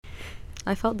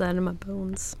I felt that in my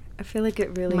bones. I feel like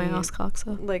it really My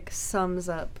oscoxa. like sums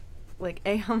up like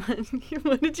how much.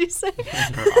 What did you say?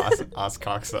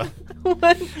 Oscoxa.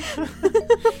 What?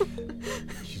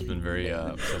 She's been very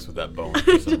obsessed with that bone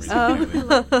for some reason.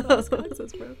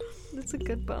 Oscoxas, bro. That's a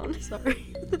good bone.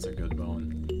 Sorry. That's a good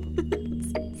bone.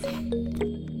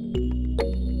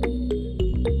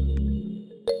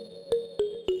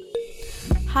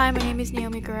 Hi, my name is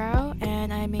Naomi Guerrero,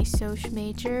 and I'm a social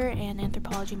major and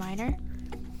anthropology minor.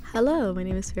 Hello, my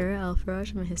name is Farah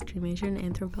Alfaraj. I'm a history major and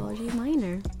anthropology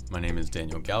minor. My name is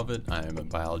Daniel Galvin. I am a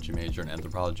biology major and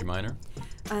anthropology minor.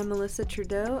 I'm Melissa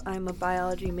Trudeau. I'm a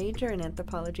biology major and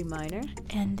anthropology minor.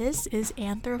 And this is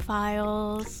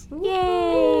Anthrophiles.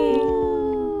 Yay!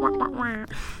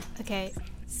 Okay,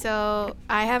 so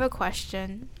I have a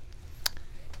question.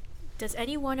 Does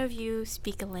any one of you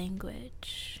speak a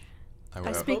language?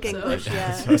 I speak hope so. English, Yeah, yeah.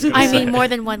 that's what I was gonna I say. mean, more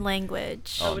than one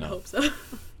language. Oh, no. so.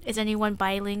 Is anyone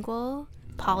bilingual?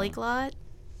 Polyglot?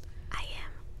 I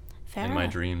am. Fair. In my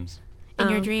dreams. In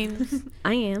your Um, dreams?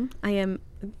 I am,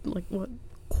 like, what,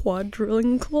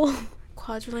 quadrilingual?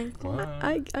 Quadrilingual? What?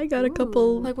 I got a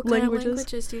couple Like, what kind of languages.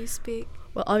 languages do you speak?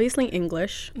 Well, obviously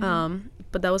English, Mhm.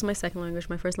 but that was my second language.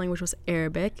 My first language was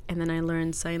Arabic, and then I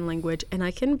learned sign language, and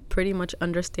I can pretty much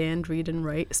understand, read, and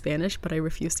write Spanish, but I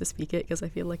refuse to speak it because I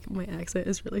feel like my accent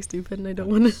is really stupid, and I don't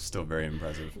want to. Still very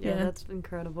impressive. Yeah, Yeah. that's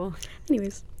incredible.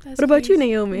 Anyways, That's what about you,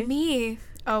 crazy. Naomi? Me?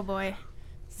 Oh boy.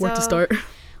 Where to So, start?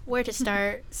 Where to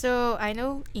start? So I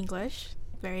know English,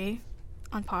 very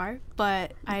on par,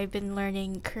 but I've been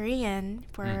learning Korean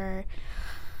for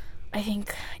I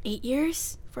think 8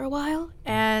 years for a while,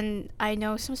 and I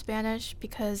know some Spanish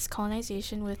because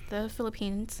colonization with the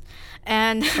Philippines,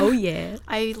 and Oh yeah.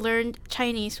 I learned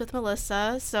Chinese with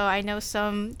Melissa, so I know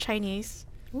some Chinese.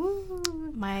 Woo.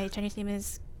 My Chinese name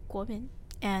is Guomin,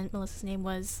 and Melissa's name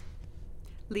was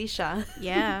Lisha.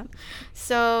 yeah.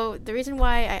 So the reason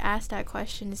why I asked that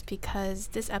question is because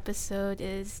this episode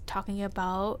is talking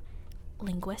about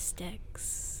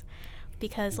linguistics.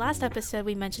 Because last episode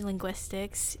we mentioned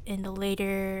linguistics we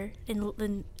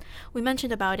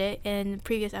mentioned about it in the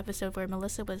previous episode where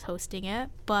Melissa was hosting it,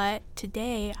 but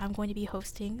today I'm going to be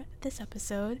hosting this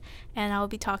episode, and I'll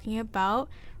be talking about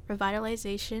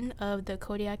revitalization of the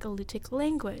Kodiak-Alutiiq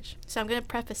language. So I'm going to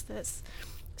preface this.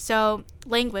 So,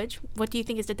 language, what do you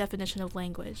think is the definition of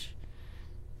language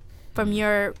from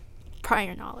your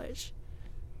prior knowledge?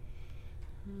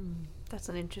 That's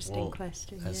an interesting Well,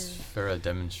 question. As Yeah. Farah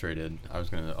demonstrated, I was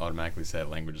going to automatically say that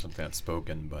language is something that's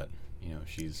spoken, but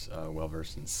she's well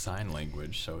versed in sign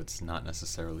language, so it's not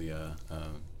necessarily a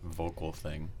vocal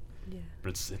thing, Yeah. but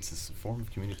it's a form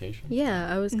of communication. Yeah,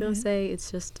 I was gonna Mhm. say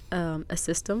it's just a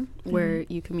system where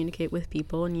you communicate with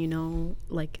people, and you know,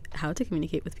 like, how to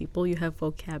communicate with people. You have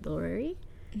vocabulary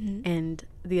Mm-hmm. and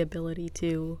the ability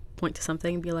to point to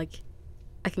something and be like,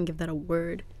 I can give that a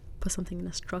word, put something in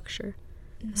a structure.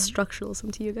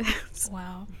 Structuralism to you guys.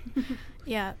 Wow.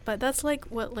 Yeah, but that's like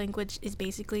what language is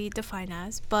basically defined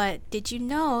as. But did you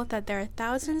know that there are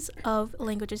thousands of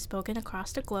languages spoken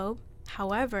across the globe?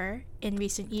 However, in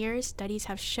recent years, studies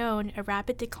have shown a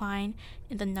rapid decline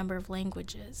in the number of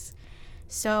languages.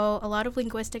 So a lot of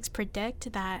linguistics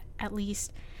predict that at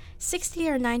least 60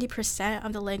 or 90%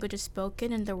 of the languages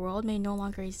spoken in the world may no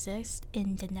longer exist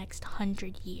in the next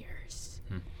 100 years.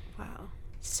 Wow.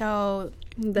 So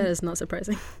That is not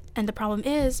surprising. and the problem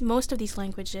is, most of these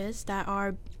languages that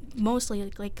are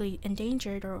mostly likely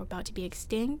endangered or about to be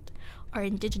extinct are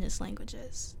indigenous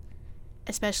languages,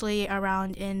 especially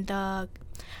around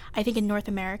I think in North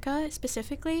America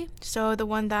specifically. So the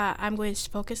one that I'm going to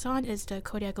focus on is the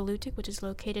Kodiak-Alutiiq, which is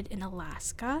located in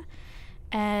Alaska,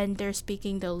 and they're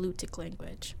speaking the Alutiiq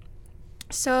language.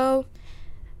 So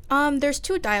there's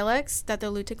two dialects that the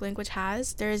Alutiiq language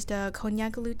has. There's the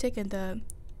Konyak-Alutiiq and the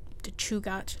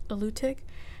Chugach-Alutiiq,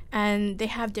 and they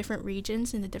have different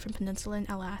regions in the different peninsula in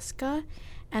Alaska.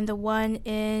 And the one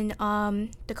in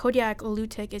the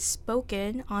Kodiak-Alutiiq is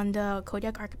spoken on the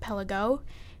Kodiak Archipelago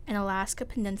and Alaska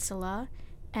Peninsula,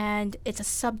 and it's a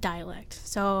subdialect.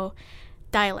 So,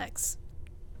 dialects.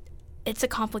 It's a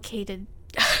complicated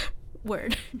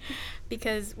word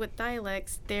because with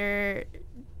dialects, they're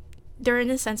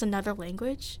in a sense another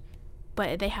language,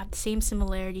 but they have the same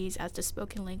similarities as the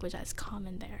spoken language that's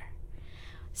common there.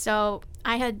 So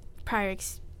I had prior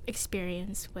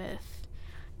experience with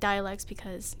dialects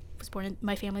because I was born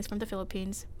my family's from the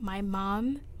Philippines. My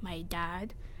mom, my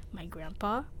dad, my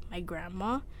grandpa, my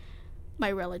grandma,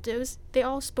 my relatives, they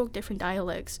all spoke different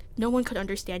dialects. No one could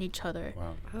understand each other.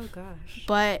 Wow. Oh gosh.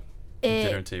 But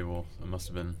Dinner table. It must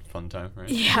have been a fun time, right?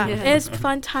 Yeah, Yeah. it's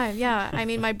fun time. Yeah, I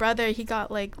mean, my brother, he got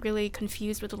like really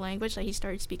confused with the language. Like he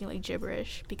started speaking like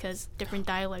gibberish because different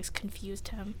dialects confused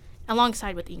him,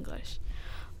 alongside with English.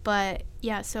 But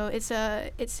yeah, so it's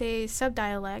a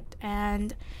subdialect,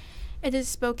 and it is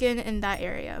spoken in that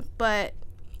area. But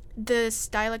this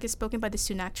dialect is spoken by the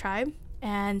Sunak tribe,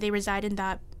 and they reside in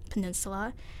that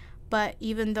peninsula. But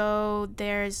even though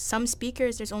there's some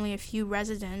speakers, there's only a few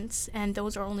residents, and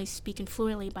those are only spoken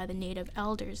fluently by the native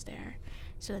elders there.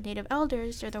 So the native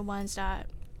elders are the ones that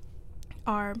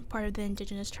are part of the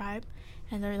indigenous tribe,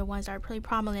 and they're the ones that are pretty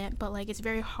prominent. But like, it's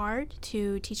very hard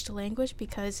to teach the language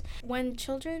because when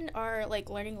children are like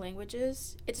learning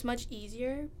languages, it's much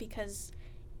easier because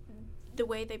the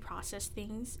way they process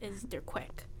things is they're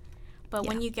quick. But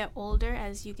when Yeah. you get older,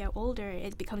 as you get older,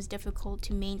 it becomes difficult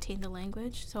to maintain the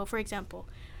language. So, for example,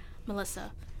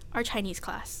 Melissa, our Chinese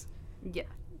class. Yeah.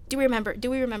 Do we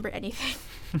remember anything?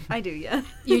 I do, yeah.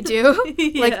 You do?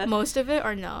 Yeah. Like most of it,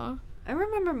 or no? I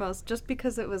remember most just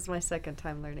because it was my second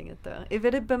time learning it, though. If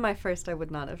it had been my first, I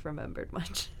would not have remembered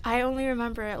much. I only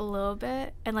remember it a little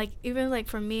bit, and like even like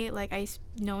for me, like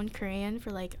known Korean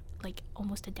for like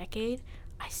almost a decade.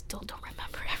 I still don't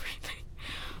remember everything.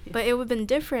 But it would have been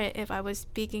different if I was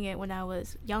speaking it when I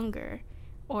was younger,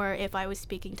 or if I was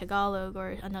speaking Tagalog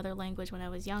or another language when I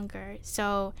was younger.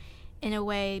 So in a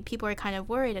way, people are kind of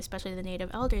worried, especially the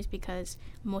native elders, because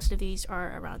most of these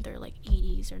are around their like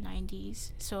 80s or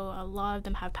 90s. So a lot of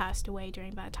them have passed away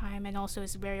during that time, and also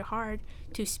it's very hard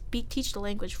to teach the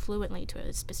language fluently to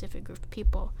a specific group of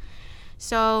people.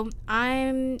 So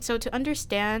to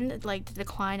understand like the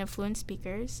decline of fluent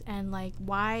speakers and like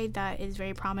why that is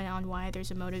very prominent on why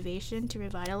there's a motivation to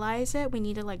revitalize it, we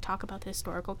need to like talk about the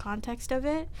historical context of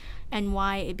it and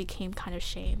why it became kind of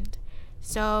shamed.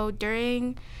 So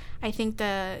during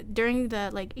the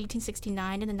like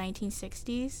 1869 and the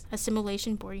 1960s,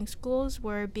 assimilation boarding schools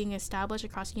were being established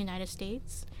across the United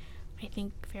States. I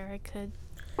think Farah could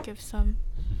give some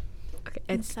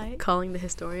insight. Calling the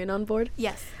historian on board.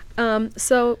 Yes.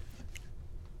 So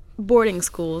boarding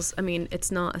schools, I mean,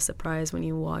 it's not a surprise when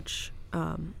you watch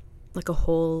like a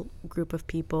whole group of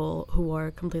people who are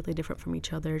completely different from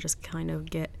each other just kind of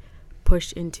get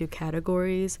pushed into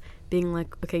categories, being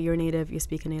like, okay, you're native, you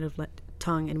speak a native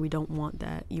tongue, and we don't want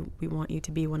that. We want you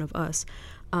to be one of us.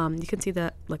 You can see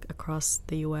that like across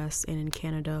the US and in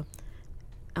Canada.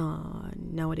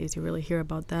 Nowadays you really hear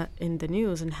about that in the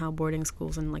news and how boarding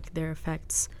schools and like their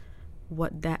effects,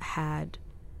 what that had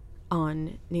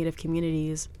on native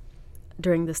communities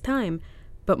during this time.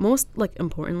 But most like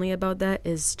importantly about that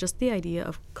is just the idea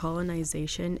of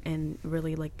colonization and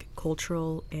really like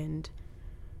cultural and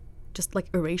just like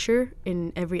erasure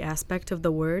in every aspect of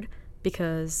the word,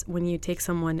 because when you take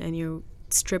someone and you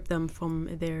strip them from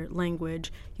their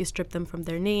language, you strip them from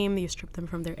their name, you strip them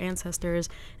from their ancestors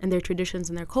and their traditions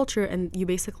and their culture, and you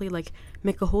basically like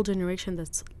make a whole generation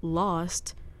that's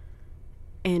lost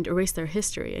and erase their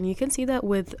history. And you can see that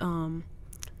with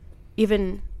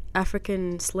even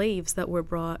African slaves that were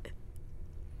brought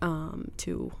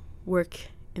to work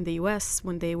in the US.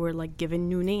 When they were like given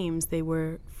new names, they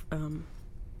were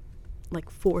like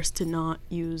forced to not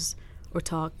use or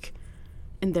talk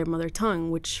in their mother tongue,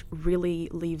 which really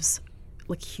leaves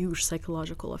like huge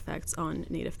psychological effects on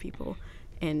native people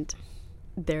and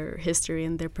their history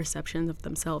and their perceptions of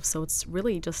themselves. So it's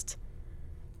really just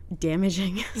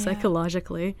damaging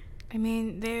psychologically. I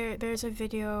mean, there's a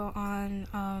video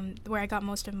on where I got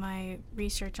most of my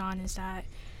research on is that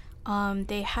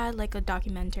they had like a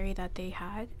documentary that they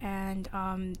had, and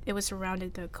it was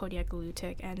surrounded the Kodiak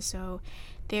Alutiiq, and so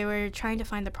they were trying to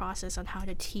find the process on how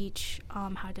to teach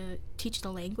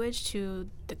the language to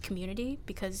the community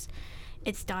because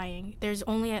it's dying. There's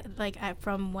only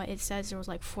from what it says, there was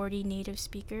like 40 native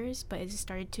speakers, but it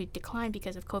started to decline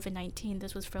because of COVID-19.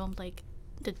 This was filmed like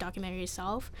the documentary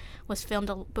itself was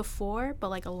filmed before, but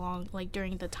like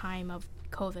during the time of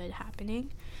COVID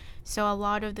happening. So a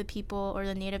lot of the people or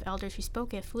the native elders who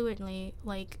spoke it fluently,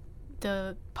 like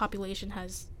the population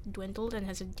has dwindled and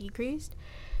has decreased.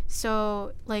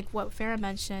 So like what Farah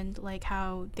mentioned, like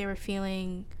how they were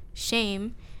feeling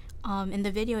shame, in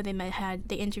the video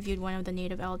they interviewed one of the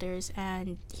native elders,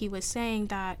 and he was saying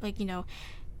that like, you know,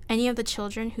 any of the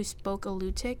children who spoke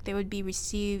Alutiiq,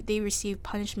 they received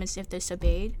punishments if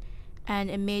disobeyed, and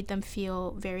it made them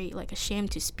feel very like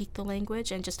ashamed to speak the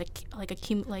language and just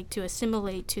to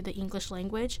assimilate to the English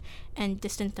language and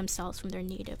distance themselves from their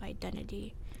native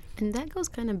identity. And that goes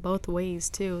kind of both ways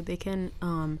too. They can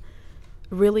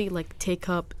really like take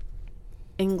up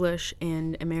English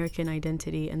and American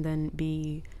identity and then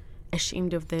be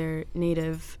ashamed of their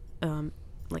native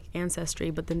like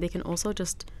ancestry, but then they can also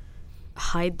just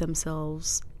hide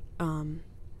themselves.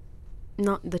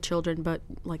 Not the children, but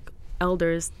like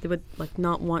elders, they would like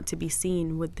not want to be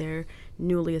seen with their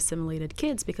newly assimilated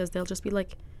kids, because they'll just be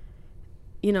like,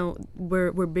 you know,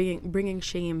 we're bringing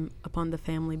shame upon the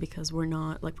family because we're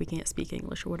not, like, we can't speak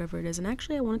English or whatever it is. And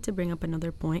actually, I wanted to bring up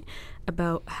another point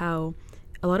about how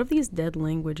a lot of these dead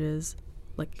languages,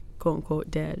 like quote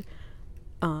unquote dead,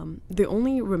 the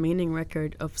only remaining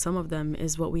record of some of them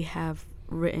is what we have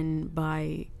written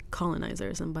by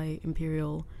colonizers and by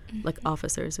imperial like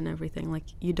officers and everything. Like,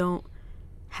 you don't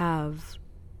have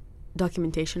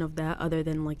documentation of that other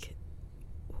than like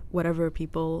whatever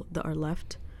people that are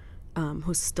left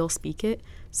who still speak it.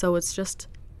 So it's just,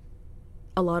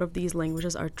 a lot of these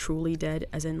languages are truly dead,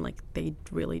 as in like they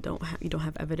really don't have, you don't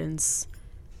have evidence,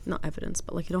 not evidence,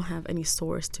 but like you don't have any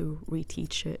source to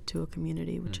reteach it to a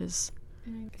community, which is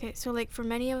Okay, so like for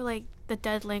many of like the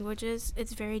dead languages,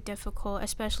 it's very difficult,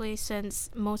 especially since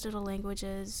most of the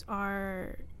languages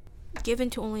are given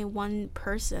to only one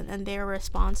person and they're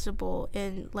responsible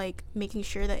in like making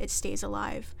sure that it stays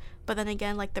alive. But then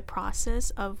again, like the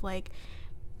process of like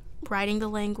writing the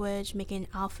language, making an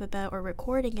alphabet, or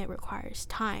recording it requires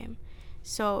time.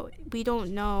 So we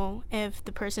don't know if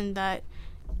the person that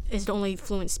is the only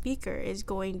fluent speaker is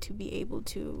going to be able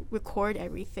to record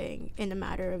everything in a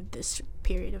matter of this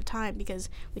period of time, because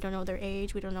we don't know their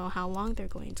age, we don't know how long they're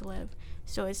going to live.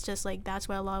 So it's just like, that's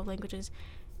why a lot of languages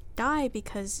die,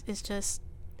 because it's just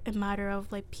a matter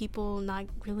of like people not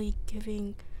really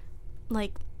giving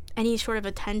like any sort of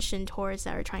attention towards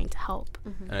that or trying to help.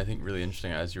 And I think really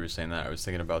interesting, as you were saying that, I was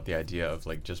thinking about the idea of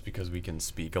like, just because we can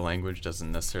speak a language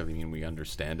doesn't necessarily mean we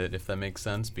understand it, if that makes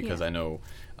sense. Because I know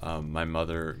my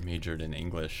mother majored in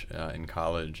English in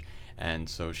college, and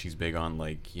so she's big on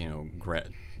like, you know,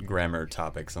 grammar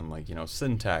topics and like, you know,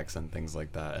 syntax and things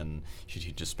like that. And she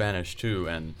teaches Spanish too.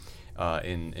 And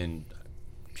in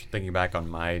thinking back on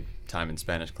my time in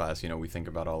Spanish class, you know, we think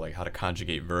about all like how to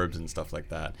conjugate verbs and stuff like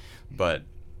that, but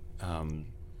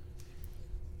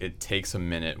it takes a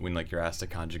minute when like you're asked to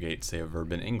conjugate, say, a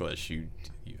verb in English.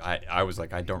 I was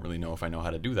like, I don't really know if I know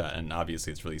how to do that, and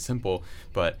obviously it's really simple,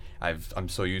 but I'm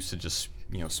so used to just,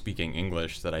 you know, speaking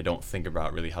English that I don't think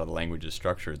about really how the language is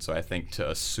structured. So I think to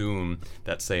assume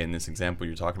that, say, in this example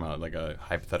you're talking about, like a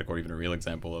hypothetical or even a real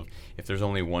example of if there's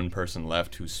only one person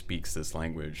left who speaks this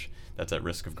language that's at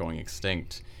risk of going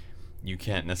extinct, you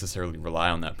can't necessarily rely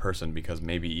on that person, because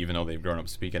maybe even though they've grown up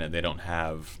speaking it, they don't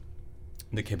have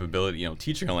the capability, you know,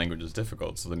 teaching a language is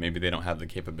difficult, so that maybe they don't have the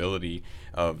capability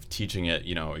of teaching it,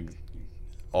 you know,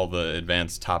 all the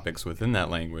advanced topics within that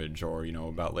language, or, you know,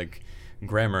 about like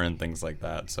grammar and things like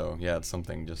that. So yeah, it's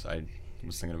something just I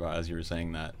was thinking about as you were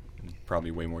saying that. It's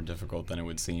probably way more difficult than it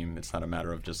would seem. It's not a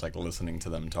matter of just like listening to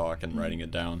them talk and writing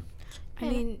it down. I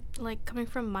mean, like coming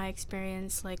from my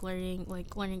experience, like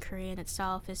learning Korean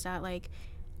itself, is that like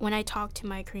when I talk to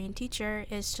my Korean teacher,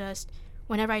 it's just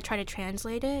whenever I try to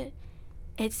translate it,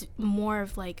 it's more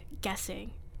of like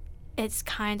guessing. It's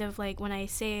kind of like when I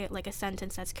say like a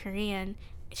sentence that's Korean,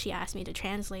 she asked me to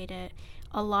translate it.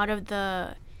 A lot of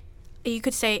you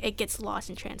could say it gets lost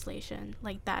in translation,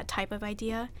 like that type of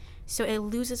idea. So it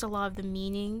loses a lot of the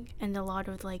meaning and a lot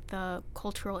of like the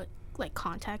cultural like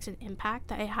context and impact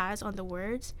that it has on the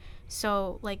words.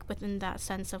 So like within that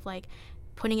sense of like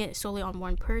putting it solely on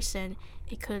one person,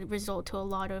 it could result to a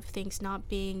lot of things not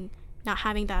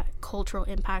having that cultural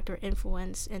impact or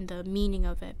influence in the meaning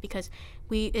of it, because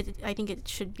I think it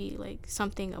should be like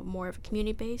something of more of a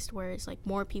community based, where it's like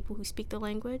more people who speak the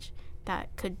language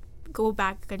that could go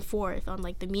back and forth on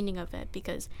like the meaning of it,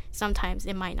 because sometimes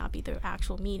it might not be the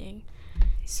actual meaning.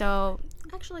 So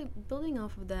actually, building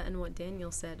off of that and what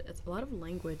Daniel said, a lot of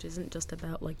language isn't just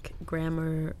about like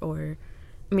grammar, or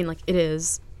I mean, like it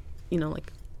is, you know,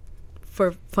 like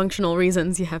for functional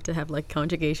reasons you have to have like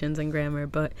conjugations and grammar.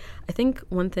 But I think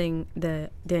one thing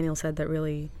that Daniel said that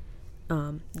really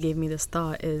gave me this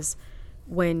thought is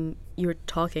when you're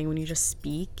talking, when you just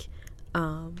speak,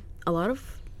 a lot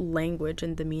of language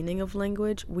and the meaning of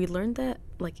language, we learned that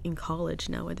like in college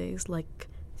nowadays, like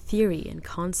theory and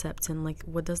concepts and like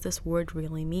what does this word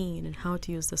really mean and how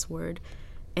to use this word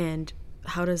and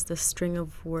how does this string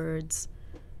of words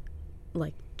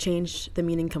like change the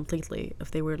meaning completely if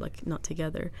they were like not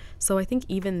together. So I think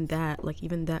even that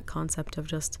concept of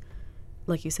just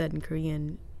like you said in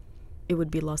Korean, it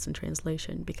would be lost in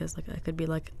translation, because like I could be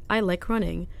like I like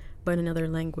running, but in another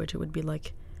language it would be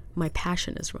like my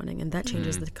passion is running, and that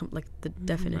changes the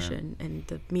definition and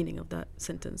the meaning of that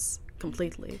sentence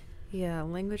completely. Yeah,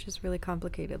 language is really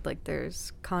complicated. Like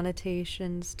there's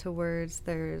connotations to words,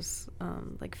 there's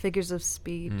like figures of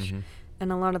speech,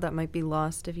 And a lot of that might be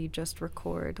lost if you just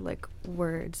record like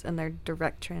words and their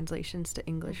direct translations to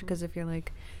English. Because if you're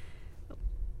like,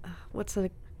 what's an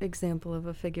example of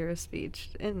a figure of speech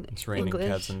in It's raining English?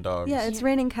 cats and dogs. Yeah, it's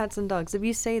raining cats and dogs. If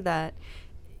you say that,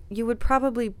 you would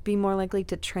probably be more likely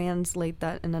to translate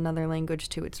that in another language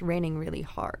to it's raining really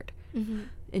hard.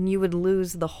 And you would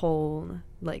lose the whole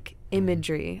like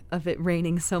imagery of it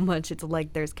raining so much it's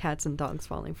like there's cats and dogs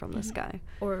falling from the sky.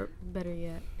 Or better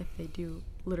yet, if they do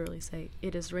literally say,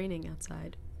 it is raining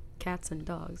outside, cats and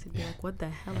dogs, you'd be like, what the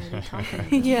hell are they talking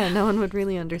about? Yeah, no one would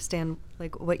really understand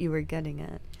like what you were getting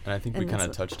at. And I think we And kind of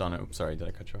that's touched on it. Oops, sorry, did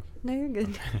I cut you off? No, you're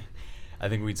good. I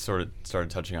think we sort of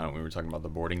started touching on it when we were talking about the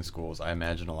boarding schools. I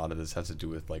imagine a lot of this has to do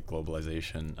with like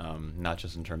globalization, not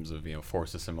just in terms of,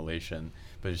 forced assimilation,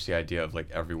 but just the idea of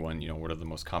like everyone, what are the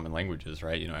most common languages,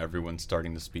 right? Everyone's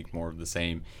starting to speak more of the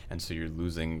same, and so you're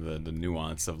losing the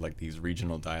nuance of like these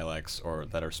regional dialects or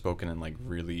that are spoken in like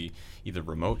really either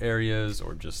remote areas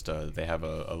or just they have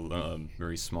a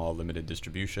very small limited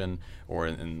distribution, or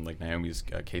in like Naomi's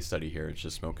case study here, it's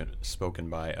just spoken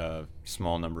by a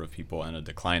small number of people and a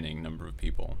declining number of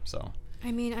people. So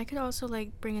I mean, I could also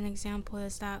like bring an example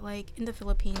is that like in the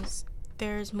Philippines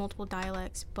there's multiple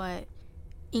dialects, but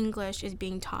English is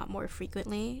being taught more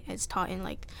frequently. It's taught in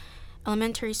like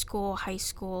elementary school, high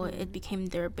school. It became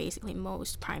their basically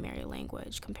most primary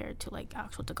language compared to like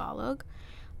actual Tagalog.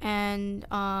 And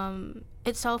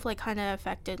itself like kind of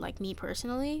affected like me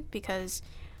personally because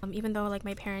even though like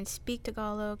my parents speak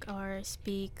Tagalog or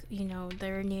speak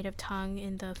their native tongue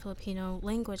in the Filipino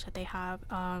language that they have,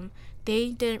 they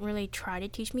didn't really try to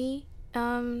teach me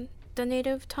the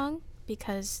native tongue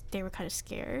because they were kind of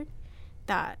scared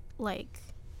that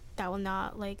that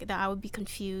I would be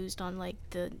confused on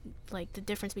the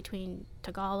difference between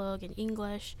Tagalog and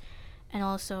English. And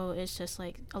also it's just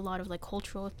like a lot of like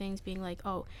cultural things being like,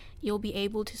 oh, you'll be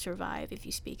able to survive if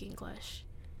you speak English.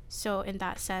 So in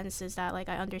that sense is that like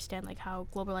I understand like how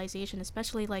globalization,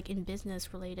 especially like in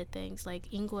business related things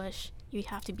like English, you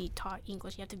have to be taught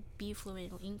English, you have to be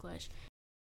fluent in English.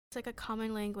 It's like a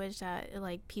common language that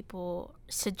like people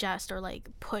suggest or like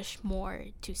push more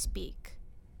to speak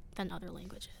than other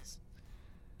languages.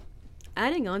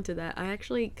 Adding on to that, I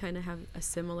actually kind of have a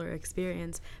similar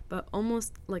experience, but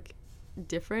almost like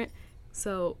different.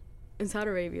 So in Saudi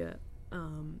Arabia,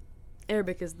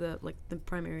 Arabic is the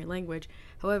primary language.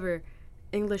 However,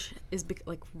 English is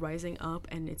rising up,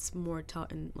 and it's more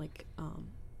taught in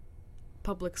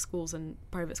public schools and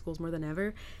private schools more than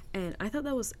ever. And I thought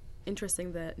that was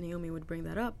interesting that Naomi would bring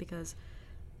that up, because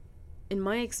in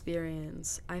my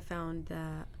experience, I found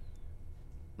that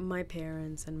my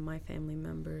parents and my family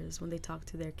members, when they talk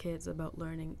to their kids about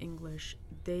learning English,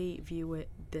 they view it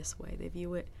this way. They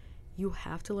view it, you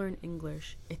have to learn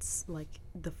English. It's like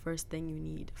the first thing you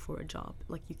need for a job.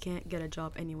 Like, you can't get a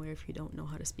job anywhere if you don't know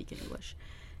how to speak English.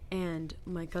 And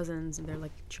my cousins, they're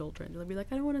like children. They'll be like,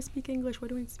 I don't want to speak English. Why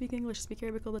do I need to speak English? I speak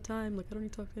Arabic all the time. Like, I don't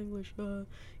need to talk English.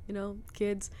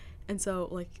 Kids. And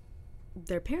so,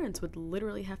 their parents would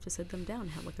literally have to sit them down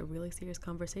and have a really serious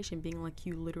conversation, being like,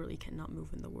 you literally cannot move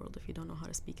in the world if you don't know how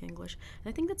to speak English.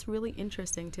 And I think that's really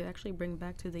interesting to actually bring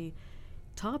back to the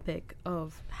topic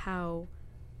of how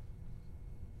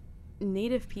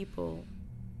Native people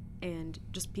and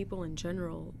just people in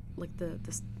general,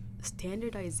 the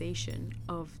standardization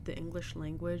of the English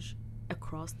language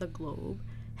across the globe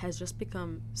has just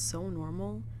become so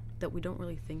normal that we don't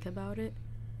really think about it.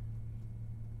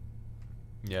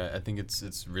 Yeah, I think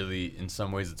it's really, in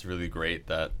some ways, it's really great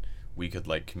that we could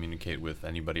communicate with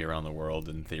anybody around the world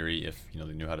in theory if they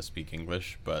knew how to speak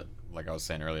English. But like I was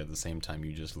saying earlier, at the same time,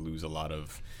 you just lose a lot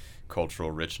of cultural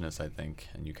richness, I think,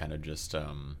 and you kind of just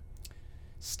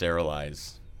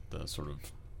sterilize the sort of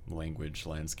language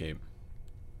landscape.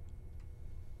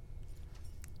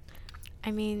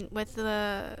 I mean, with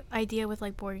the idea with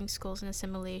boarding schools and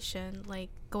assimilation,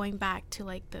 going back to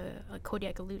the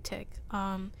Kodiak Lutic,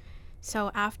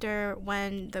 so after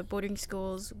when the boarding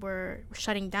schools were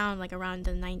shutting down around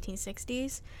the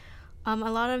 1960s, a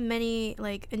lot of many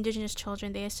indigenous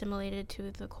children, they assimilated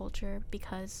to the culture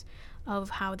because of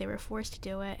how they were forced to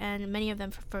do it, and many of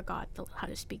them forgot how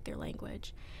to speak their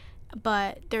language.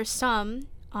 But there's some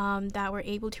that were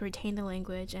able to retain the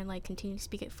language and continue to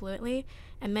speak it fluently,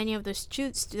 and many of those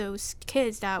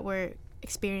kids that were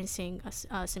experiencing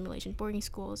assimilation boarding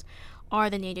schools are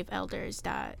the native elders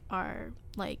that are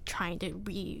trying to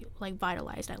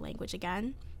vitalize that language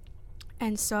again.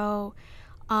 And so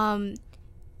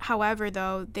however,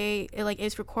 though,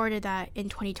 it's recorded that in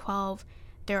 2012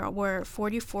 there were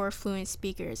 44 fluent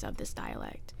speakers of this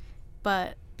dialect,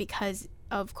 but because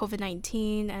of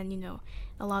COVID-19 and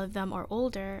a lot of them are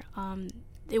older,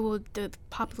 the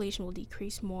population will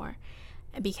decrease more,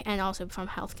 and also from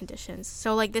health conditions.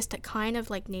 So like this kind of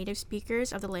like native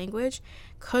speakers of the language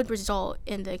could result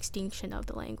in the extinction of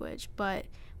the language. But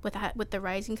with the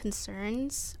rising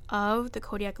concerns of the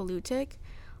Kodiak Alutiiq,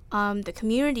 the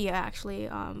community actually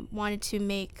wanted to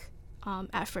make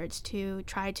efforts to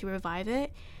try to revive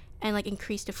it and like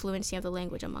increase the fluency of the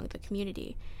language among the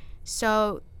community.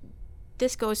 So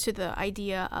this goes to the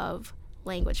idea of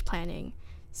language planning.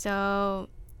 So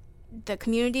the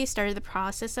community started the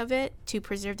process of it to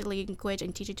preserve the language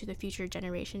and teach it to the future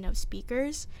generation of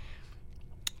speakers.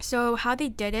 So how they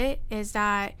did it is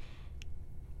that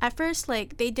at first,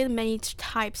 like, they did many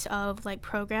types of like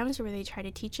programs where they tried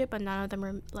to teach it, but none of them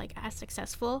were like as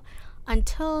successful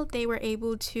until they were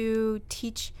able to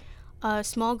teach a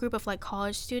small group of like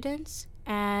college students,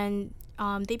 and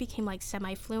they became like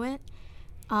semi-fluent,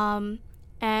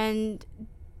 and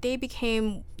they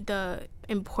became the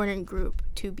important group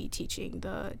to be teaching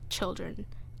the children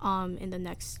in the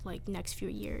next few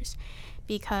years,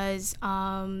 because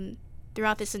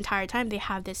throughout this entire time they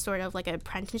have this sort of like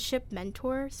apprenticeship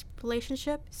mentor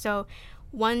relationship. So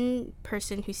one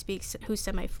person who's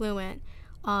semi-fluent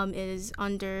is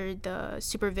under the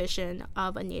supervision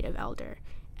of a native elder,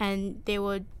 and they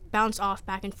would bounce off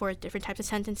back and forth different types of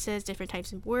sentences, different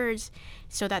types of words,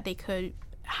 so that they could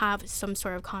have some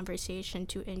sort of conversation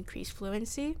to increase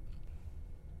fluency.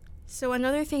 So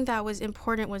another thing that was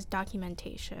important was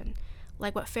documentation.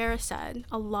 Like what Farah said,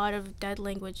 a lot of dead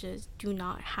languages do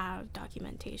not have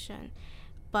documentation.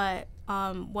 But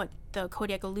what the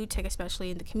Kodiak Alutiiq, especially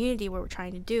in the community, what we're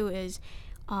trying to do is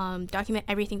document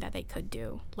everything that they could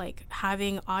do, like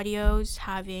having audios,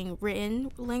 having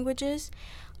written languages.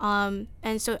 And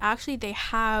so actually they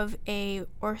have an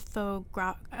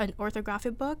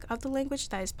orthographic book of the language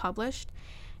that is published.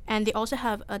 And they also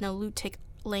have an Alutiiq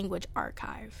language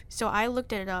archive. So I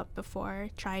looked it up before,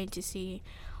 trying to see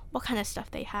what kind of stuff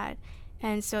they had.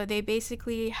 And so they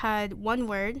basically had one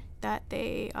word that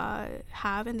they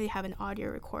have, and they have an audio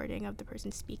recording of the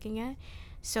person speaking it.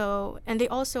 So, and they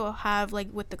also have, like,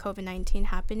 with the COVID-19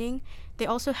 happening, they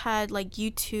also had like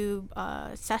YouTube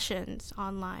sessions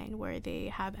online where they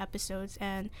have episodes,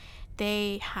 and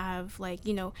they have like,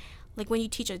 you know, like when you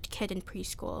teach a kid in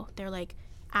preschool, they're like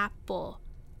apple,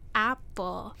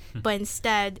 but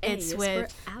instead it's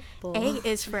with A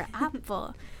is for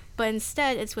apple, but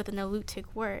instead it's with an Alutiiq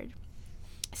word.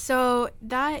 So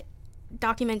that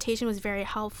documentation was very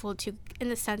helpful to, in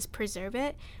a sense, preserve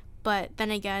it. But then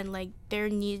again, like, there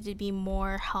needed to be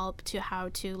more help to how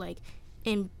to like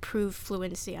improve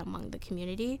fluency among the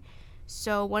community.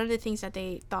 So one of the things that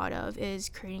they thought of is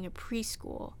creating a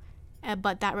preschool,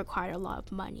 but that required a lot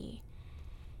of money,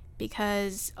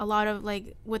 because a lot of,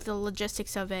 like, with the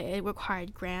logistics of it, it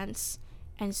required grants.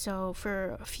 And so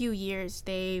for a few years,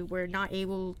 they were not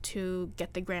able to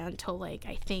get the grant until, like,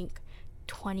 I think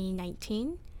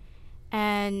 2019.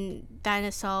 And that in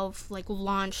itself, like,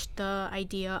 launched the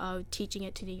idea of teaching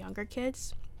it to the younger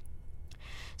kids.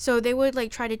 So they would,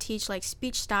 like, try to teach, like,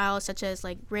 speech styles such as,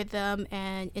 like, rhythm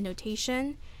and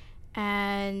intonation.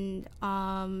 And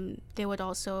they would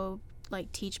also,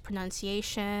 like, teach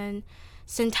pronunciation,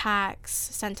 syntax,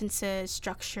 sentences,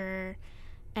 structure,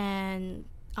 and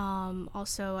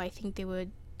also I think they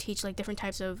would teach, like, different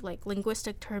types of, like,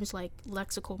 linguistic terms like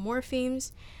lexical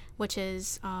morphemes, which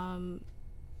is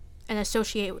and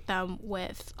associate them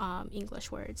with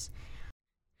English words.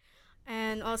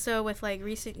 And also with, like,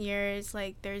 recent years,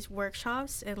 like, there's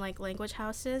workshops in, like, language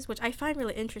houses, which I find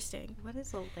really interesting. What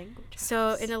is a language house?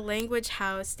 So in a language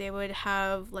house, they would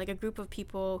have, like, a group of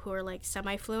people who are, like,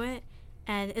 semi-fluent,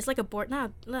 and it's like a board,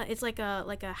 no, it's like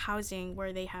a housing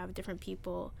where they have different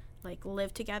people, like,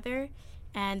 live together,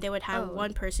 and they would have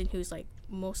one person who's, like,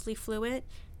 mostly fluent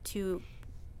to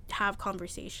have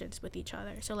conversations with each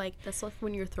other. So, like, that's like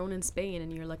when you're thrown in Spain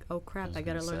and you're like, oh crap, I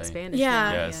gotta learn Spanish.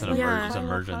 It's an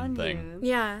immersion thing.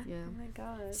 Yeah. Oh my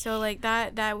gosh. So, like,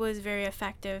 that was very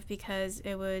effective because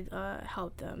it would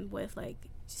help them with, like,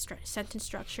 sentence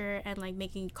structure and, like,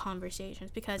 making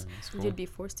conversations, because cool. You'd be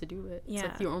forced to do it. It's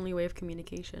like your only way of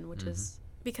communication, which is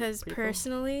because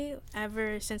personally,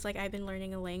 ever since, like, I've been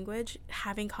learning a language,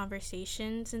 having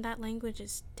conversations in that language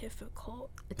is difficult.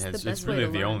 It's really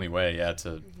the only way,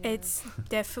 It's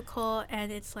difficult,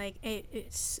 and it's like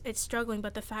it's struggling.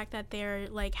 But the fact that they're,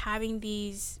 like, having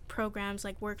these programs,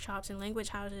 like workshops and language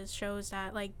houses, shows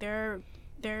that, like,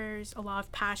 there's a lot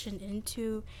of passion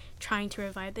into trying to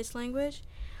revive this language.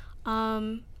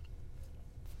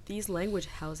 These language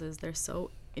houses, they're so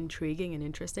intriguing and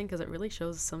interesting because it really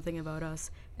shows something about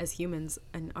us as humans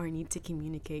and our need to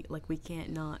communicate. Like, we can't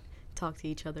not talk to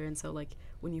each other. And so like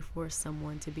when you force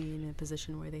someone to be in a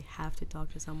position where they have to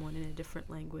talk to someone in a different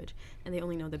language and they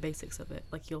only know the basics of it,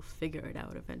 like you'll figure it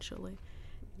out eventually.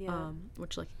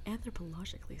 Which like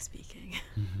anthropologically speaking,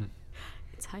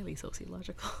 it's highly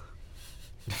sociological.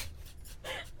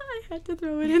 I had to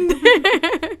throw it in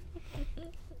there.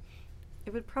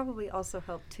 It would probably also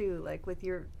help too, like with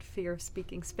your fear of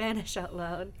speaking Spanish out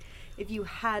loud. If you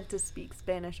had to speak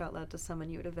Spanish out loud to someone,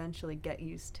 you would eventually get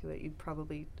used to it. You'd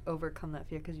probably overcome that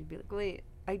fear because you'd be like, wait,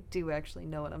 I do actually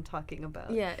know what I'm talking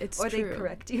about. Yeah, it's or true. Or they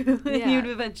correct you, and you'd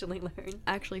eventually learn.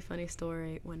 Actually, funny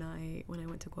story, when I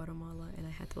went to Guatemala and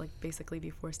I had to like basically be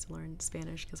forced to learn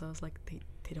Spanish because I was like,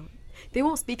 they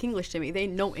won't speak English to me. They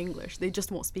know English. They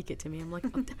just won't speak it to me. I'm like,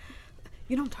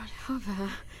 you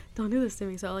don't do this to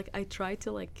me. So like I tried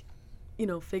to like,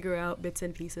 figure out bits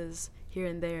and pieces here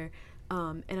and there.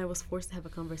 And I was forced to have a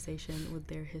conversation with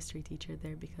their history teacher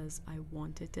there because I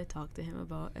wanted to talk to him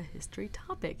about a history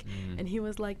topic. And he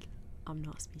was like, I'm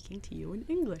not speaking to you in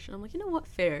English. And I'm like, you know what,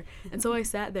 fair. And so I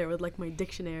sat there with like my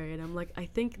dictionary and I'm like, I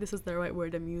think this is the right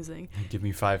word I'm using. Give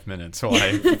me 5 minutes while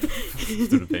I through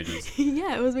the pages.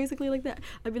 Yeah, it was basically like that.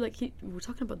 I'd be like, we're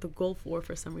talking about the Gulf War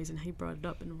for some reason. He brought it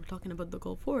up and we're talking about the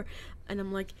Gulf War. And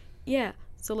I'm like, yeah,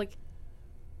 so like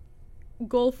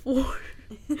Gulf War.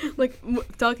 Like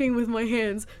talking with my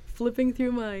hands, flipping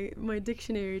through my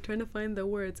dictionary, trying to find the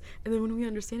words. And then when we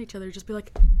understand each other, just be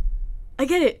like, I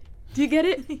get it. Do you get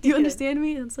it? Do you understand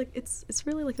me? And it's like it's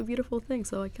really like a beautiful thing.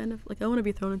 So I kind of like I want to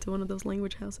be thrown into one of those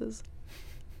language houses.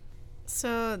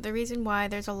 So the reason why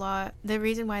there's like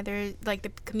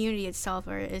the community itself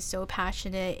is so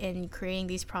passionate in creating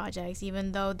these projects,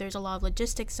 even though there's a lot of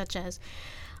logistics such as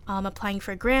applying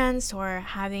for grants or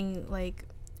having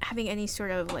any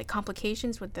sort of like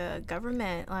complications with the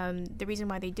government. The reason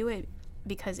why they do it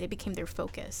because it became their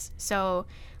focus. So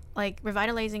like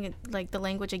revitalizing it, like the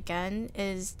language again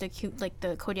is the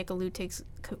Kodiak Alutiiq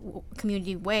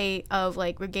community way of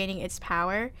like regaining its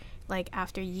power like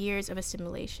after years of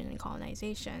assimilation and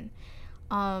colonization.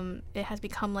 It has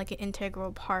become like an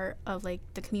integral part of like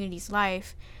the community's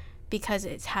life because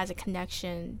it has a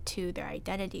connection to their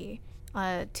identity.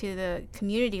 To the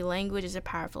community, language is a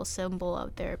powerful symbol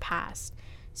of their past.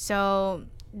 So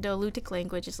the Alutiiq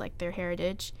language is like their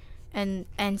heritage, an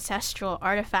ancestral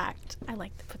artifact, I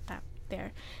like to put that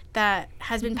there, that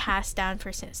has been passed down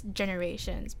for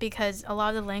generations because a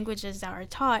lot of the languages that are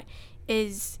taught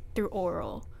is through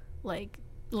oral, like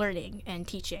learning and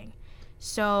teaching.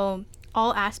 So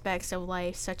all aspects of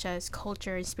life, such as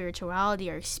culture and spirituality,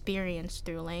 are experienced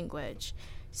through language.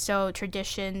 So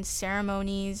traditions,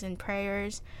 ceremonies, and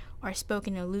prayers are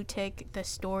spoken in Alutiiq. The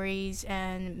stories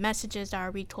and messages that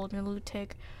are retold in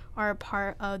Alutiiq are a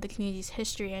part of the community's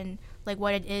history and like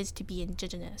what it is to be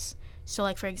indigenous. So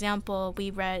like for example,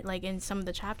 we read like in some of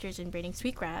the chapters in Braiding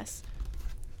Sweetgrass,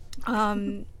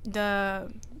 the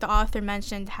author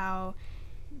mentioned how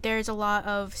there's a lot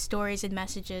of stories and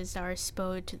messages that are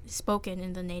spoken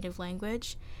in the native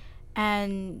language,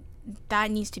 and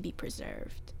that needs to be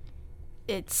preserved.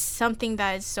 It's something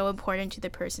that is so important to the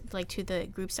person, like to the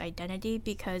group's identity,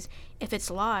 because if it's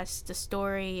lost, the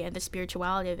story and the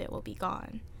spirituality of it will be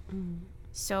gone.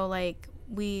 So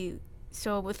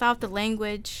without the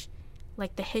language,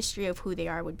 like the history of who they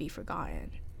are would be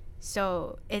forgotten.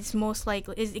 So it's most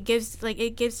likely it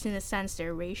gives in a sense the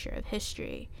erasure of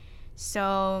history.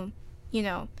 So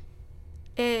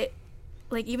it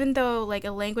like even though like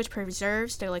a language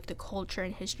preserves the culture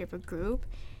and history of a group,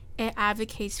 it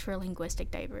advocates for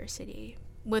linguistic diversity.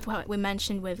 With what we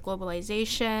mentioned with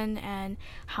globalization and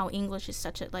how English is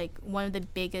such a one of the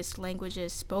biggest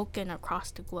languages spoken across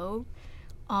the globe,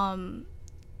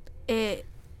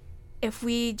 if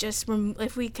we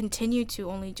continue to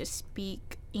only just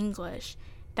speak English,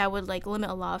 that would limit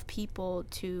a lot of people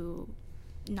to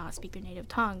not speak their native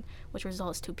tongue, which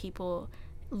results to people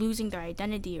losing their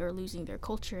identity or losing their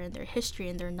culture and their history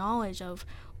and their knowledge of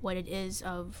what it is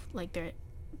of their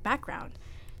background.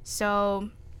 So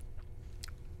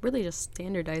really just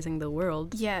standardizing the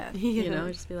world. Yeah.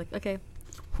 Just be okay,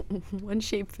 one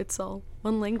shape fits all,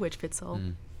 one language fits all.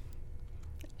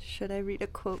 Should I read a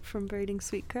quote from Braiding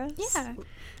Sweetgrass? Yeah.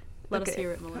 Let us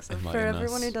hear it, Melissa. For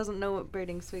everyone who doesn't know what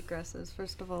Braiding Sweetgrass is,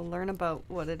 first of all, learn about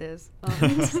what it is.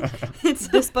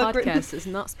 This podcast is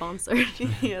not sponsored.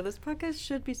 Yeah, this podcast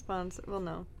should be sponsored. Well,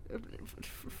 no.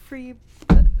 Free.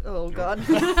 Oh, God.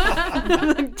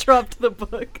 Dropped the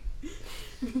book.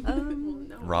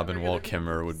 Robin Wall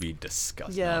Kimmer would be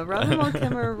disgusted. Yeah, Robin Wall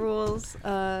Kimmer rules.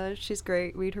 She's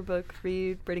great. Read her book.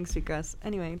 Read Braiding Sweetgrass.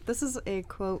 Anyway, this is a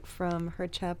quote from her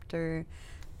chapter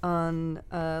on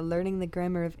learning the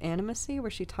grammar of animacy,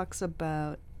 where she talks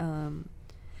about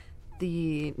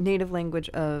the native language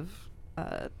of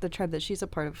the tribe that she's a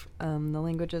part of. The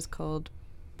language is called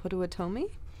Potawatomi.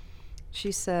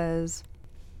 She says,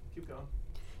 Keep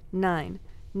going.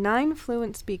 9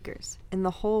 fluent speakers in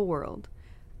the whole world.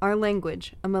 Our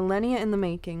language, a millennia in the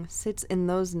making, sits in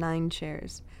those 9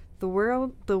 chairs. The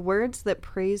words that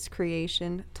praised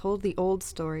creation, told the old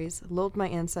stories, lulled my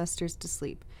ancestors to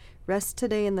sleep, rest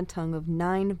today in the tongue of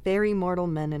 9 very mortal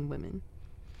men and women.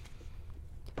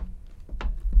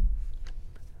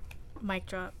 Mic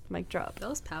drop. Mic drop. That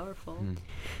was powerful.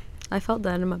 I felt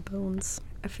that in my bones.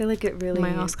 I feel like it really My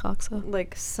Oscoxa.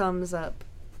 like sums up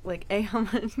like how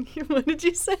much. What did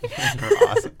you say?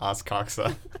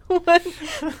 Oscoxa. What?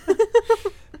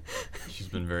 She's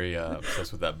been very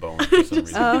obsessed with that bone for some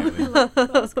reason. lately.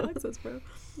 Oscoxas, bro.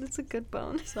 That's a good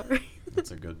bone. Sorry.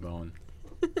 That's a good bone.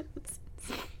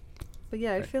 But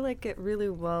yeah, I feel like it really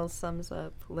well sums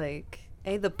up like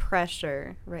the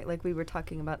pressure, right? Like we were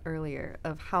talking about earlier,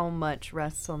 of how much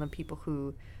rests on the people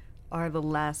who are the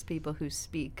last people who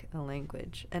speak a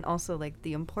language, and also like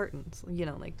the importance,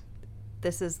 like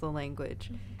this is the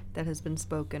language that has been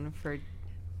spoken for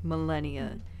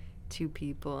millennia to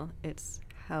people. It's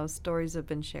how stories have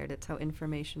been shared. It's how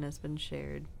information has been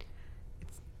shared.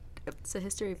 It's a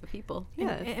history of a people.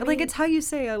 Yeah, I like mean, it's how you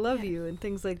say I love yeah. you and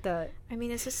things like that. I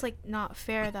mean, it's just like not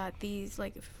fair that these,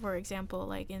 like, for example,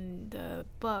 like in the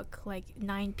book, like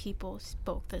 9 people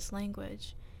spoke this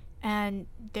language and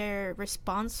they're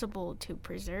responsible to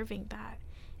preserving that.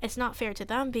 It's not fair to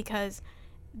them because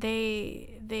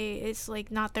they it's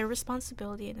like not their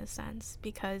responsibility in a sense,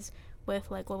 because with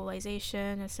like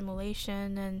globalization,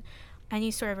 assimilation, and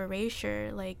any sort of erasure,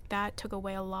 like that took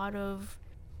away a lot of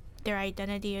their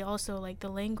identity, and also like the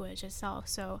language itself.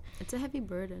 So It's a heavy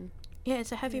burden. yeah,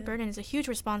 it's a heavy burden. It's a huge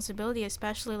responsibility,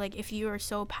 especially like if you are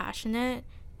so passionate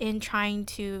in trying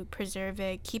to preserve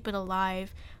it, keep it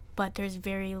alive, but there's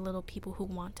very little people who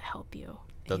want to help you.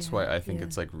 That's why I think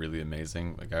it's like really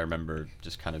amazing. Like I remember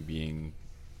just kind of being,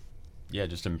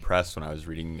 just impressed when I was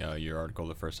reading your article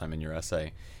the first time in your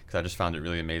essay, because I just found it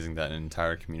really amazing that an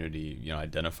entire community,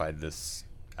 identified this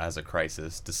as a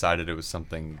crisis, decided it was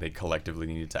something they collectively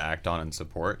needed to act on and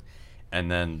support,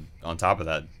 and then on top of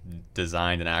that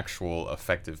designed an actual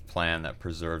effective plan that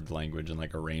preserved the language in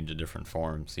like a range of different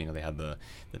forms. They had the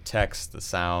text, the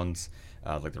sounds,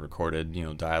 like the recorded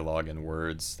dialogue and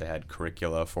words. They had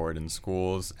curricula for it in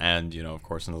schools, and of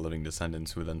course in the living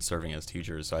descendants who were then serving as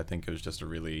teachers. So I think it was just a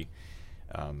really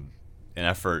an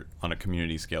effort on a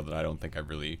community scale that I don't think I've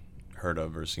really heard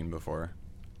of or seen before.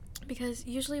 Because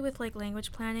usually with like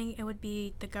language planning, it would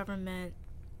be the government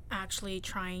actually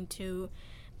trying to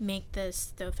make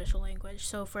this the official language.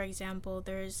 So for example,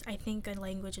 there's I think a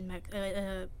language in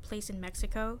a place in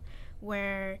Mexico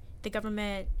where the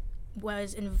government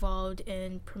was involved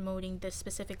in promoting this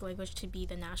specific language to be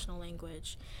the national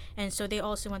language, and so they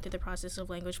also went through the process of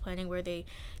language planning where they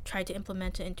tried to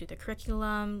implement it into the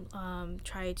curriculum,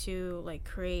 try to like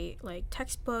create like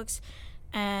textbooks,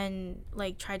 and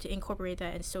like try to incorporate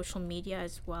that in social media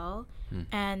as well.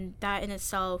 And that in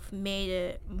itself made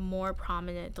it more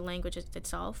prominent, the language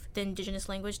itself, the indigenous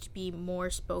language, to be more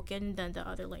spoken than the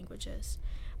other languages.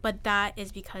 But that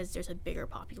is because there's a bigger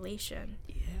population.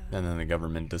 And then the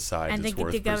government decides And it's the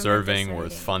worth government preserving, worth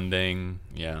deciding. funding.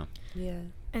 Yeah.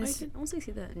 And You can also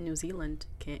see that in New Zealand,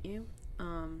 can't you?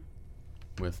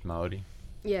 With Maori.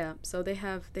 Yeah, so they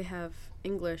have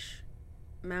English,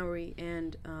 Maori,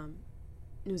 and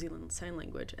New Zealand Sign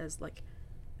Language as like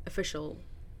official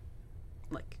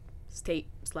like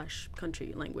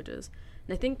state/country languages.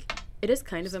 And I think it is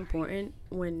kind of important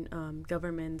when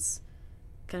governments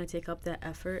kind of take up that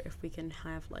effort, if we can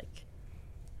have like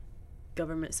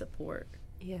government support,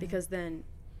 because then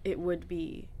it would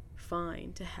be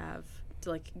fine to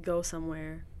like go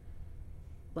somewhere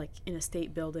like in a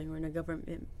state building or in a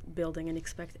government building and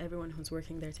expect everyone who's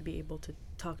working there to be able to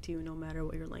talk to you no matter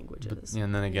what your language is.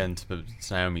 And then again, to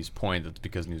Naomi's point, that's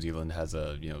because New Zealand has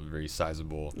a very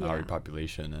sizable Maori Yeah.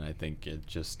 population, and I think it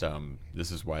just this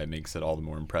is why it makes it all the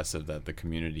more impressive that the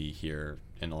community here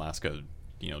in Alaska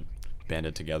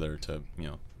banded together to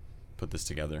put this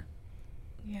together.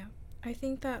 yeah, I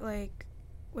think that like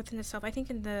within itself, I think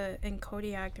in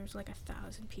Kodiak there's like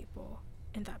 1,000 people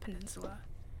in that peninsula.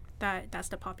 That's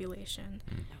the population.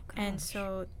 And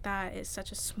so that is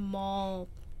such a small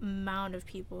amount of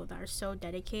people that are so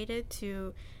dedicated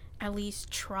to at least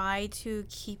try to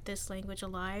keep this language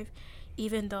alive,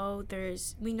 even though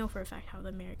we know for a fact how the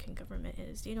American government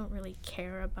is. They don't really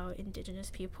care about indigenous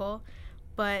people,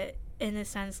 but in a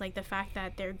sense, like the fact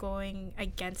that they're going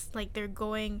against, like they're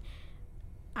going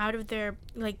out of their,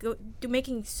 like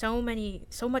making so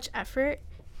much effort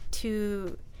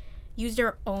to use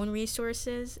their own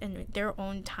resources and their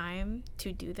own time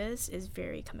to do this is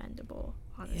very commendable,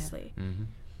 honestly. Yeah.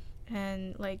 Mm-hmm.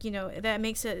 And like, you know, that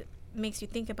makes you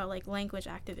think about like language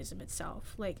activism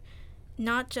itself. Like,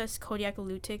 not just Kodiak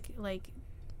Lutic like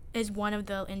is one of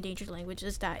the endangered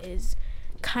languages that is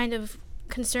kind of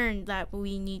concerned that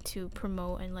we need to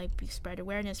promote and like spread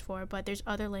awareness for, but there's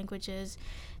other languages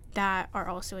that are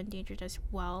also endangered as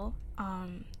well,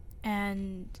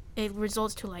 and it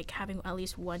results to like having at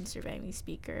least one surviving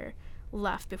speaker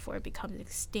left before it becomes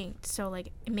extinct. So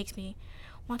like it makes me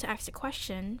want to ask a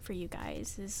question for you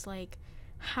guys, is like,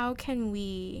 how can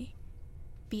we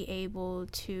be able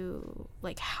to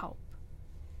like help?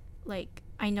 Like,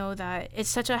 I know that it's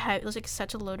such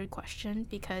a loaded question,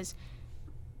 because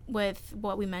with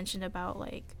what we mentioned about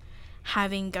like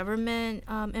having government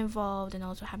involved and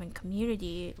also having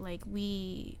community, like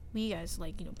we as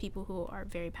like, you know, people who are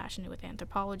very passionate with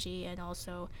anthropology and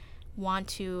also want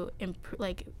to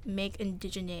make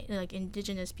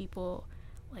indigenous people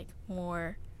like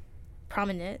more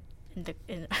prominent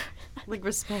in like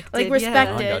respected,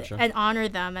 respected and honor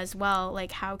them as well.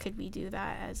 Like, how could we do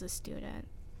that as a student?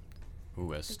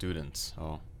 Ooh, as students.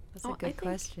 Oh. That's a good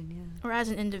question, yeah. Or as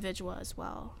an individual as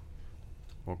well.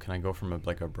 Well, can I go from a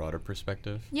broader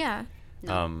perspective? Yeah.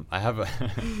 No. I have a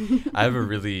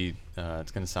really,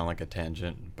 it's going to sound like a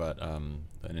tangent, but an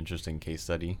interesting case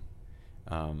study.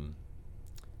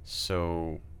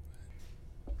 So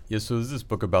there's this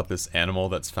book about this animal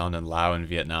that's found in Laos in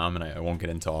Vietnam, and I won't get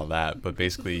into all that, but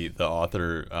basically the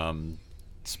author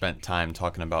spent time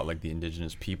talking about like the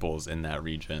indigenous peoples in that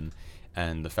region,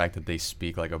 and the fact that they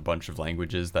speak like a bunch of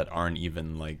languages that aren't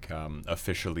even like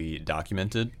officially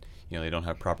documented. You know, they don't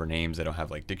have proper names, they don't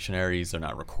have like dictionaries, they're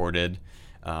not recorded.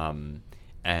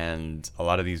 And a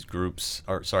lot of these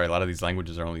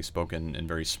languages are only spoken in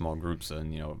very small groups,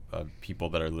 and, you know, people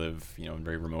that live, you know, in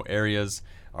very remote areas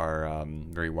are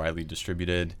very widely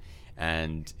distributed.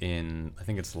 And in, I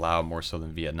think it's Laos more so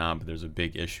than Vietnam, but there's a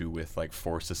big issue with like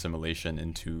forced assimilation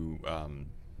into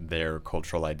their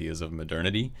cultural ideas of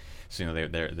modernity. So, you know,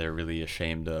 they're really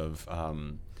ashamed of,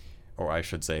 or I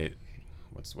should say,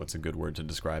 what's a good word to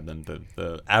describe them?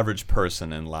 The average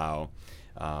person in Laos,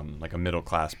 like a middle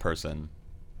class person,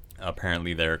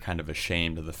 apparently they're kind of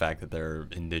ashamed of the fact that they're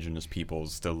indigenous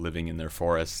peoples still living in their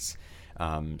forests.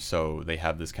 So they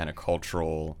have this kind of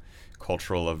cultural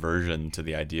aversion to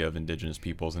the idea of indigenous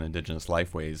peoples and indigenous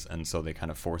lifeways, and so they kind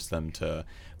of force them to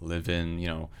live in, you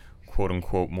know, quote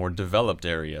unquote more developed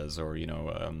areas, or, you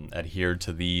know, adhere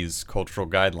to these cultural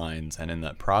guidelines. And in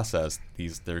that process,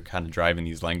 they're kind of driving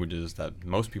these languages that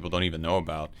most people don't even know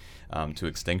about to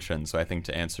extinction. So I think,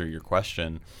 to answer your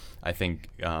question, I think,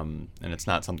 and it's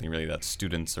not something really that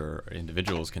students or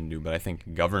individuals can do, but I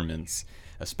think governments,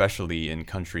 especially in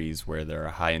countries where there are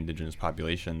high indigenous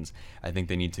populations, I think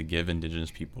they need to give indigenous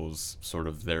peoples sort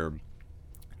of their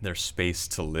space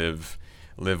to live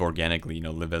organically, you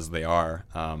know, live as they are,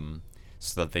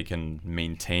 so that they can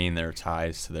maintain their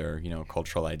ties to their, you know,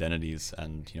 cultural identities.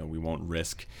 And, you know, we won't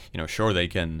risk, you know, sure, they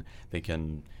can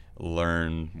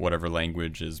learn whatever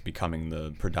language is becoming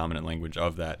the predominant language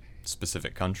of that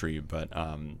specific country, but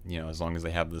you know, as long as they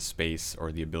have the space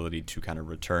or the ability to kind of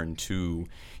return to,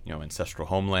 you know, ancestral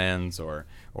homelands or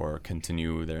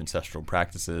continue their ancestral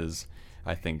practices,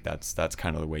 I think that's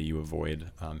kind of the way you avoid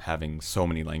having so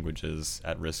many languages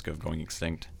at risk of going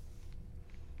extinct.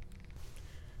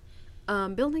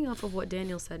 Building off of what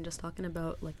Daniel said, just talking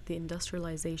about like the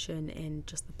industrialization and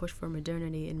just the push for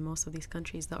modernity in most of these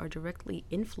countries that are directly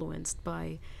influenced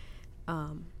by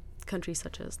countries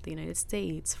such as the United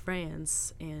States,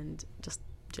 France, and just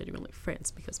genuinely France,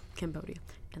 because Cambodia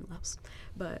and Laos.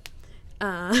 But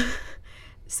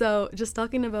so just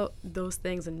talking about those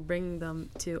things and bringing them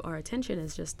to our attention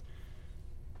is just,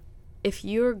 if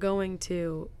you're going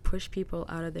to push people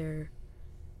out of their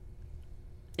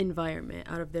environment,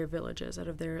 out of their villages, out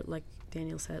of their, like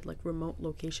Daniel said, like remote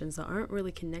locations that aren't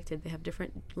really connected, they have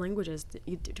different languages,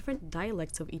 different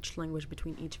dialects of each language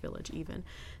between each village even.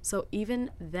 So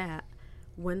even that,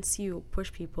 once you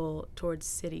push people towards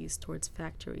cities, towards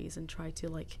factories, and try to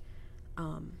like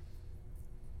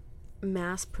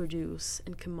mass produce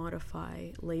and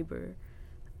commodify labor,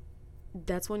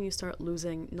 that's when you start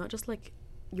losing not just like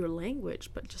your language,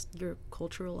 but just your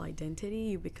cultural identity.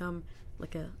 You become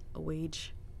like a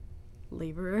wage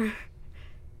laborer.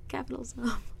 Capitalism,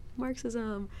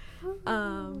 Marxism,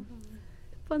 fun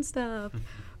stuff.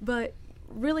 But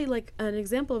really, like, an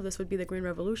example of this would be the Green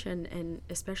Revolution, and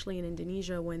especially in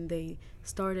Indonesia, when they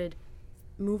started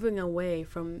moving away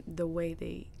from the way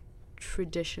they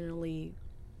traditionally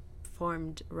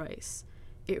farmed rice.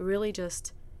 It really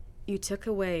just you took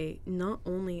away not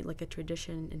only like a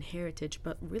tradition and heritage,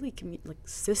 but really like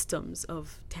systems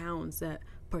of towns that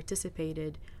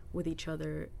participated with each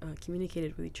other,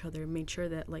 communicated with each other, made sure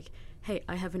that like, hey,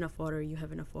 I have enough water, you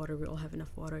have enough water, we all have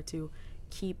enough water to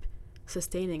keep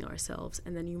sustaining ourselves.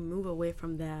 And then you move away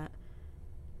from that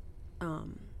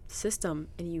system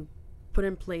and you put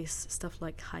in place stuff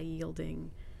like high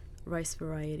yielding rice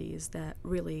varieties that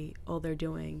really all they're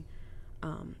doing,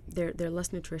 they're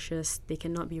less nutritious, they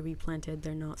cannot be replanted,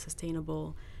 they're not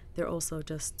sustainable, they're also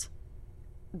just,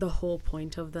 the whole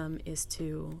point of them is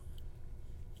to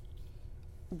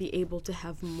be able to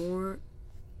have more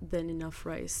than enough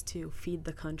rice to feed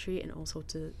the country and also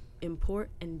to import.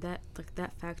 And that like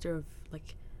that factor of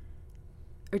like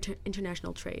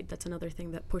international trade, that's another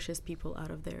thing that pushes people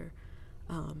out of their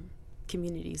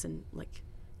communities and like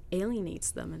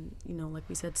alienates them, and you know, like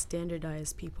we said,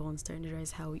 standardize people and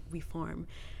standardize how we farm.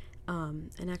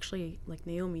 And actually, like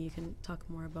Naomi, you can talk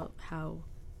more about how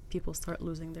people start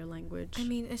losing their language. I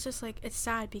mean, it's just like, it's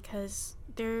sad because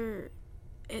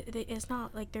it's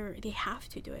not like they have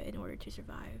to do it in order to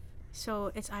survive.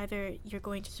 So it's either you're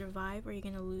going to survive or you're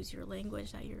going to lose your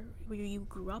language that you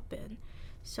grew up in.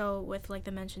 So with like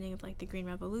the mentioning of like the Green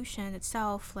Revolution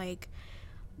itself, like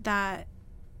that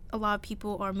a lot of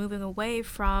people are moving away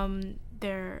from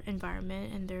their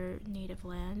environment and their native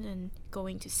land and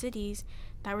going to cities,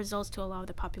 that results to a lot of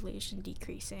the population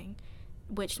decreasing,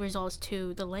 which results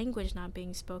to the language not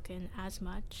being spoken as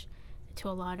much, to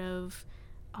a lot of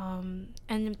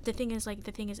and the thing is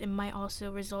it might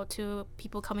also result to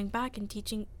people coming back and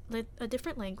teaching a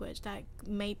different language that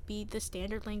might be the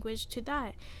standard language to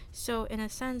that. So in a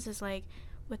sense, it's like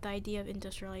with the idea of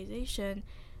industrialization,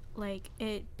 like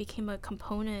it became a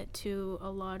component to a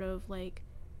lot of like,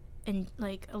 and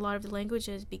like a lot of the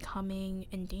languages becoming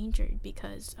endangered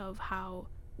because of how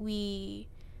we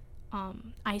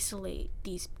isolate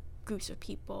these groups of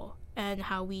people and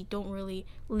how we don't really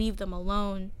leave them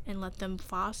alone and let them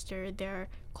foster their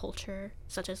culture,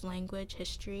 such as language,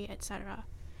 history, etc.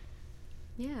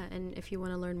 Yeah, and if you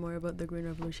want to learn more about the Green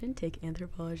Revolution, take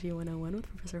Anthropology 101 with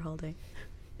Professor Haldane.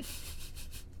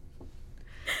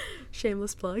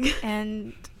 Shameless plug.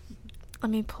 And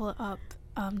let me pull it up.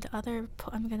 The other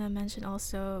I'm going to mention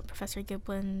also Professor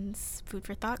Giblin's Food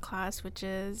for Thought class, which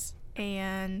is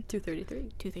AN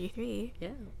 233. Yeah.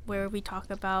 Where we talk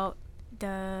about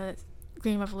the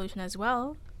Green Revolution as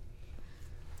well.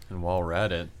 And while we're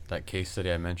at it, that case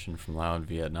study I mentioned from Laos and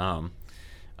Vietnam,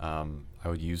 I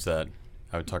would use that.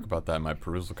 I would talk about that in my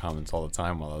perusal comments all the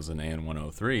time while I was in AN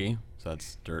 103. So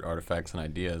that's Dirt, Artifacts, and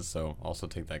Ideas. So also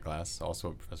take that class. Also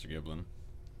with Professor Giblin.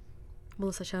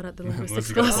 Melissa, shout out the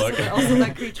linguistics Melissa, class. Also,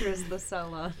 that creature is the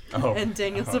Sala. Oh. And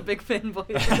Daniel's a big fanboy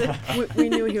of it. we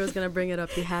knew he was going to bring it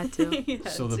up. He had to.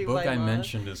 So the book I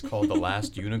mentioned is called The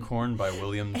Last Unicorn by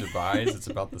William DeVise. It's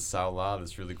about the Sao La,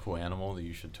 this really cool animal that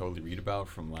you should totally read about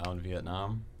from Laos and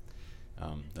Vietnam.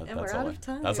 We're out of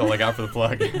time. That's all I got for the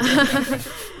plug.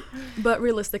 But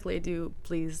realistically, do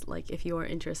please, like, if you are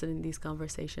interested in these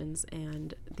conversations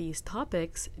and these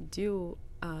topics, do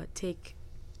take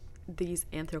these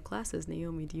anthro classes.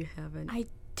 Naomi, do you have an... I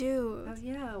do. Oh,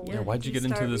 yeah. Yeah, why'd you get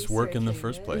into this work in the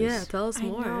first place? Yeah, tell us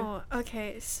more. I know.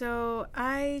 Okay, so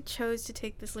I chose to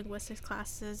take this linguistics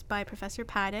classes by Professor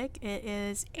Paddock. It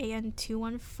is AN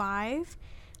 215.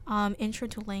 Intro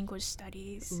to Language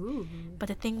Studies. Ooh. But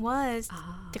the thing was,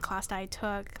 the class that I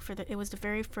took it was the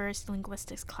very first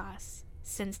linguistics class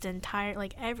since the entire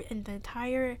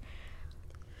entire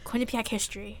Quinnipiac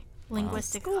history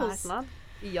linguistic class. Not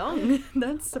young.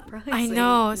 That's surprising. I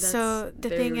know. That's so the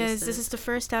thing is, this recent. is the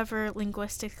first ever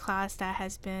linguistics class that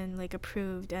has been like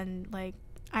approved, and like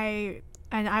I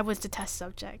was the test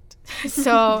subject.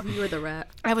 So You were the rat.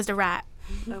 I was the rat.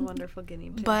 A wonderful guinea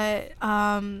pig. But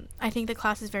I think the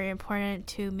class is very important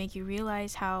to make you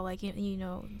realize how, like, you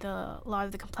know, a lot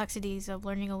of the complexities of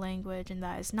learning a language, and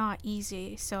that is not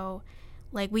easy. So,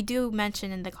 like, we do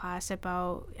mention in the class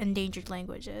about endangered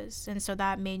languages, and so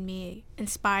that made me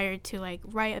inspired to, like,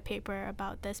 write a paper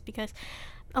about this, because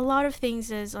a lot of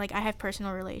things is, like, I have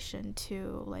personal relation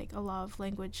to, like, a lot of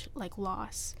language, like,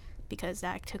 loss, because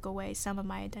that took away some of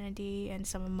my identity and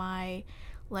some of my,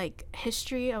 like,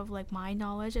 history of, like, my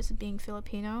knowledge as being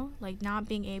Filipino, like, not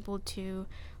being able to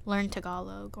learn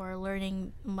Tagalog or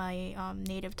learning my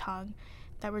native tongue,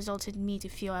 that resulted in me to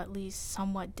feel at least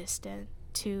somewhat distant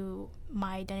to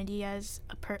my identity as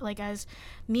as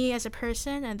me as a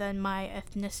person, and then my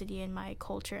ethnicity and my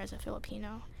culture as a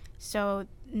Filipino. So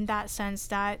in that sense,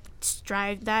 that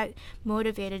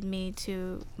motivated me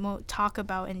to talk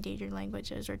about endangered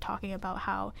languages, or talking about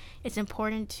how it's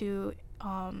important to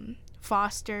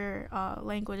foster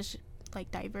language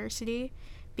like diversity,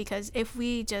 because if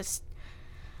we just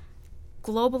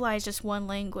globalize just one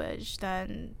language,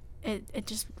 then it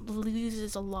just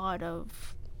loses a lot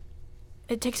of,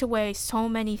 it takes away so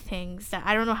many things that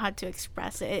I don't know how to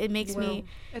express it. It makes me,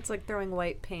 it's like throwing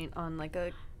white paint on like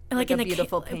a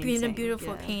beautiful painting. In a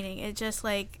beautiful painting. It's just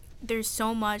like there's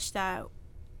so much that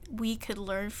we could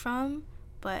learn from,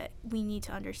 but we need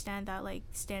to understand that like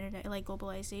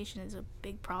globalization is a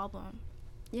big problem.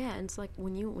 Yeah, and it's like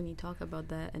when you talk about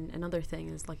that, and another thing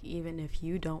is like even if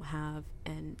you don't have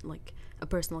a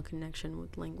personal connection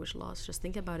with language loss, just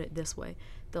think about it this way: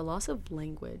 the loss of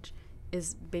language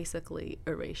is basically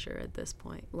erasure at this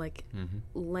point. Like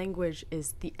language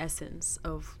is the essence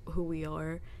of who we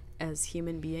are as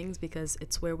human beings, because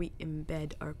it's where we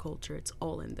embed our culture. It's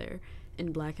all in there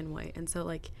in black and white. And so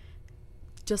like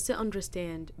just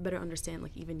to better understand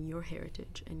like even your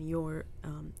heritage and your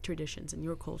traditions and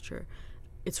your culture,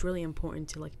 it's really important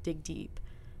to like dig deep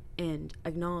and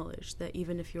acknowledge that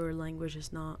even if your language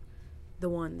is not the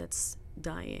one that's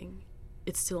dying,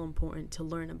 it's still important to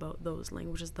learn about those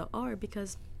languages that are,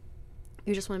 because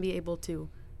you just want to be able to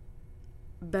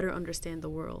better understand the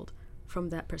world from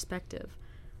that perspective,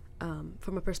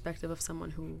 from a perspective of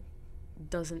someone who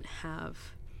doesn't have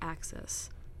access,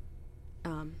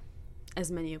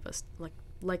 as many of us,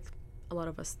 like a lot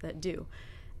of us that do.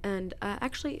 And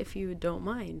actually, if you don't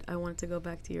mind, I wanted to go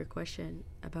back to your question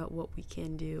about what we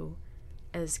can do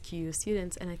as QU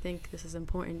students, and I think this is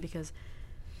important because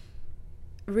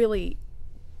really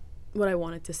what I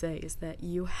wanted to say is that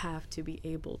you have to be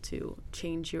able to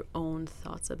change your own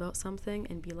thoughts about something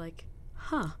and be like,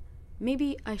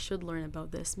 maybe I should learn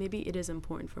about this. Maybe it is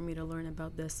important for me to learn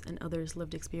about this and others'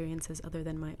 lived experiences other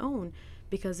than my own,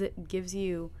 because it gives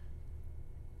you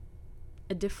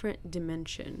a different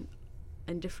dimension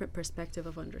and different perspective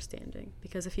of understanding.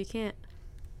 Because if you can't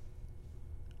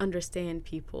understand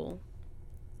people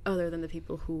other than the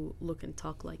people who look and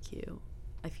talk like you,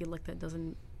 I feel like that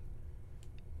doesn't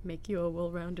make you a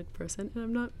well-rounded person.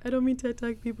 And I don't mean to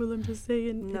attack people, I'm just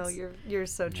saying. No, you're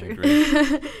so true.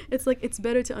 It's like it's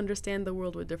better to understand the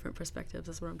world with different perspectives,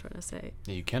 is what I'm trying to say.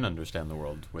 Yeah, you can understand the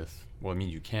world with, well, I mean,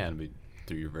 you can, but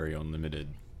through your very own limited.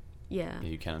 Yeah,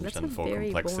 you can understand the full that's a very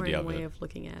complexity boring of way it. of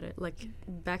looking at it. Like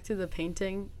back to the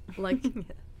painting, like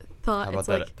thought. How about it's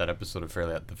that like, that episode of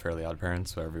the Fairly Odd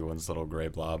Parents, where everyone's little gray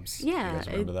blobs? Yeah, you guys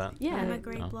remember that? Yeah, I'm a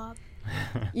gray blob.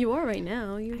 You are right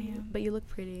now. I am. But you look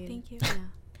pretty. Thank you. Yeah.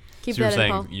 Keep So that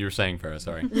in, Paul. you were saying, Farah,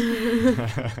 sorry.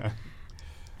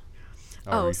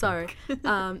 Sorry.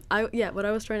 What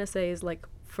I was trying to say is like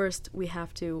first we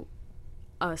have to,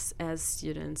 us as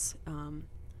students,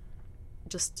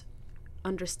 just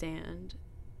understand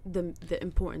the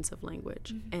importance of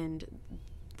language and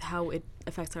how it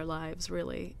affects our lives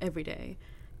really every day,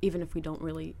 even if we don't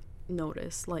really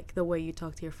notice. Like the way you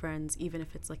talk to your friends, even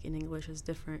if it's like in English, is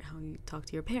different. How you talk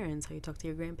to your parents, how you talk to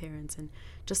your grandparents, and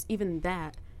just even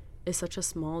that is such a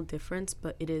small difference,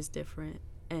 but it is different.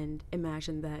 And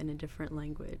imagine that in a different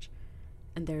language,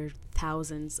 and there are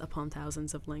thousands upon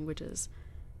thousands of languages,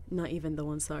 not even the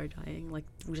ones that are dying. Like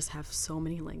we just have so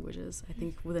many languages. I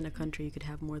think within a country you could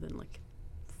have more than like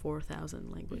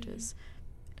 4,000 languages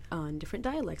on different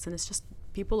dialects, and it's just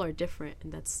people are different,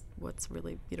 and that's what's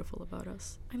really beautiful about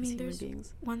us as human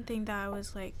beings. One thing that I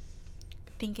was like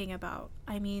thinking about,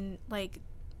 I mean, like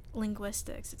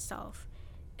linguistics itself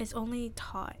is only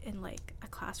taught in like a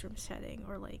classroom setting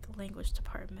or like language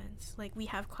departments. Like we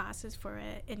have classes for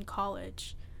it in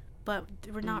college, but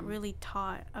we're not really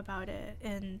taught about it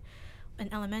in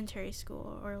elementary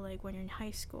school or like when you're in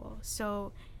high school.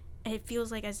 So it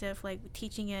feels like as if like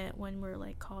teaching it when we're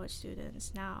like college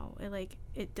students now,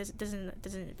 it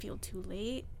doesn't feel too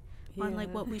late on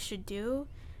like what we should do.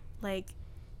 Like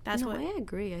that's what I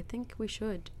agree. I think we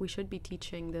should be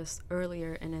teaching this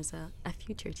earlier, and as a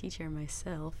future teacher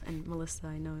myself, and Melissa,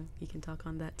 I know you can talk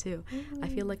on that too. I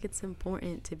feel like it's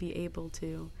important to be able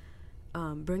to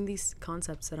bring these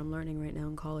concepts that I'm learning right now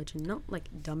in college and not like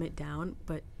dumb it down,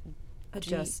 but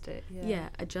adjust it. Yeah,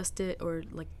 adjust it or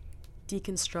like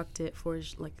deconstruct it for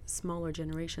like smaller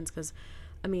generations, because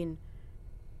I mean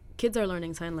kids are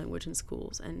learning sign language in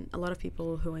schools, and a lot of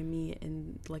people who I meet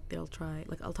and like they'll try,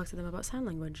 like I'll talk to them about sign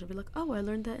language, they'll be like, oh, I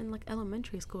learned that in like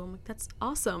elementary school. I'm like, that's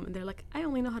awesome. And they're like, I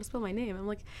only know how to spell my name. I'm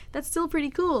like, that's still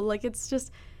pretty cool. Like it's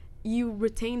just you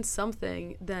retain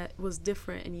something that was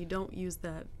different and you don't use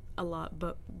that a lot,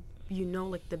 but you know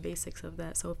like the basics of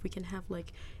that. So if we can have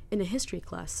like in a history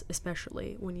class,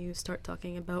 especially when you start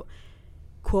talking about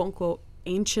quote unquote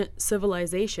ancient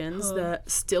civilizations that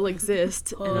still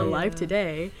exist and alive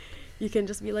today, you can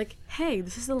just be like, hey,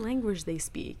 this is the language they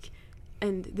speak.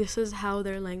 and this is how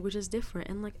their language is different.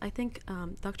 And like I think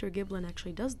Dr. Giblin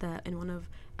actually does that in one of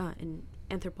in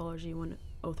Anthropology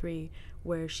 103,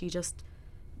 where she just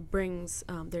brings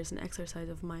there's an exercise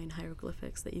of Mayan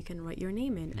hieroglyphics that you can write your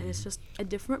name in, and it's just a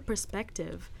different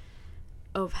perspective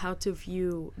of how to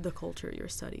view the culture you're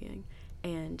studying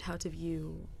and how to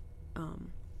view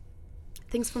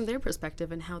things from their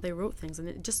perspective and how they wrote things, and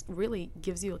it just really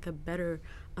gives you like a better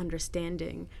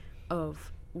understanding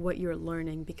of what you're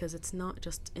learning, because it's not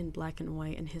just in black and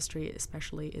white, and history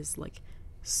especially is like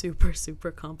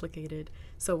super complicated.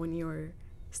 So when you're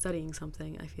studying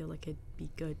something, I feel like it'd be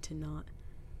good to not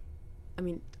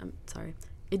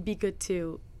it'd be good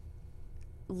to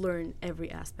learn every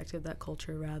aspect of that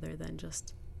culture rather than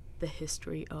just the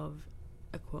history of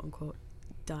a quote-unquote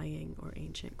dying or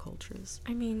ancient cultures.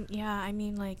 I mean,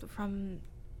 like from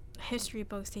history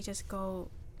books, they just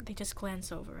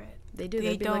glance over it. They do.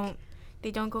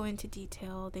 They don't go into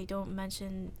detail. They don't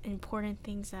mention important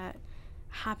things that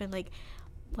happened. Like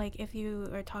if you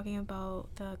are talking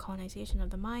about the colonization of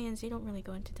the Mayans, they don't really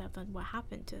go into depth on what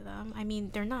happened to them. I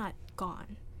mean, they're not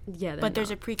gone. Yeah, but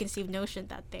there's a preconceived notion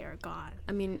that they are gone.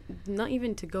 I mean, not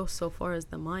even to go so far as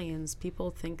the Mayans, people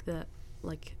think that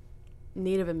like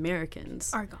Native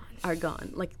Americans are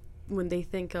gone. Like when they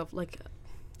think of, like,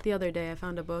 the other day I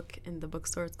found a book in the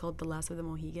bookstore. It's called The Last of the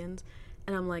Mohegans,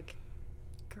 and I'm like,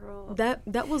 girl,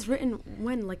 that was written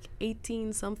when, like,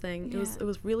 18 something. Yeah. It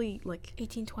was really like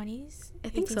 1820s. I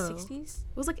think 1860s? so.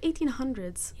 It was like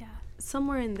 1800s. Yeah,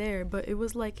 somewhere in there. But it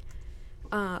was like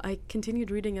I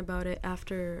continued reading about it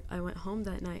after I went home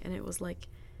that night, and it was like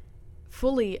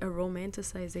fully a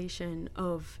romanticization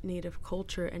of Native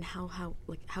culture and how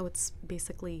it's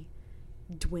basically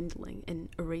dwindling and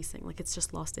erasing, like it's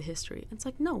just lost to history. It's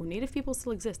like, no, Native people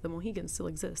still exist. The Mohegans still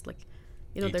exist. Like,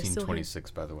 you know, they're still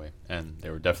 1826, by the way, and they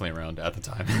were definitely around at the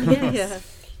time. Yes. Yeah.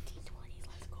 1820s,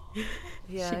 let's go.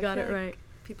 Yeah, she got it right.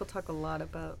 People talk a lot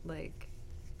about, like,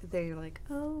 they're like,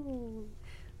 oh,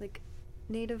 like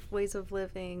Native ways of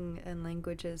living and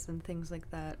languages and things like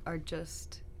that are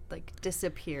just like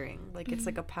disappearing. Like it's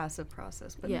like a passive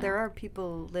process. But there are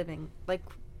people living, like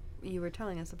you were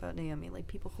telling us about, Naomi, like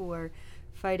people who are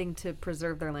fighting to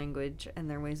preserve their language and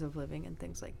their ways of living and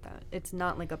things like that. It's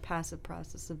not like a passive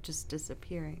process of just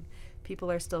disappearing. People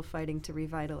are still fighting to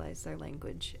revitalize their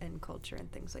language and culture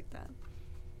and things like that.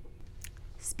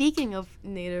 Speaking of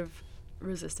Native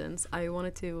resistance, I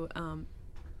wanted to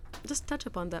just touch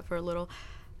upon that for a little.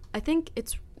 I think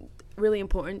it's really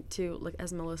important to, like,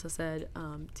 as Melissa said,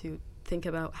 to think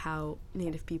about how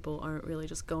Native people aren't really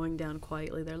just going down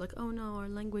quietly. They're like, oh no, our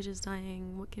language is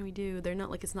dying, what can we do? They're not,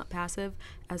 like, it's not passive,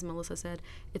 as Melissa said.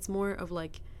 It's more of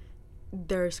like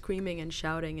they're screaming and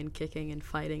shouting and kicking and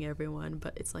fighting everyone,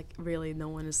 but it's like really no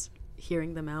one is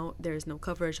hearing them out. There's no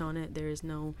coverage on it. There's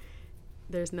no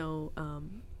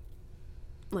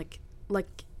like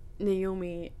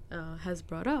Naomi has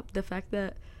brought up, the fact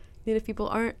that Native people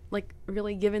aren't, like,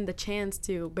 really given the chance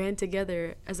to band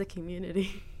together as a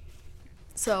community.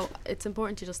 So it's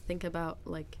important to just think about,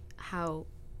 like, how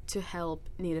to help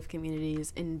Native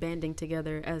communities in banding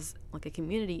together as, like, a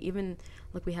community, even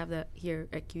like we have that here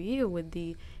at QU with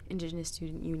the Indigenous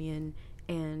Student Union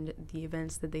and the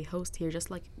events that they host here,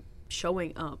 just like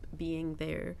showing up, being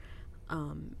there,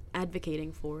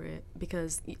 advocating for it,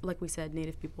 because like we said,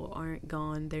 Native people aren't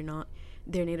gone. They're not,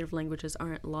 their native languages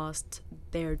aren't lost.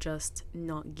 They're just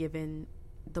not given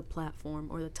the platform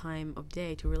or the time of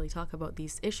day to really talk about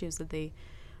these issues that they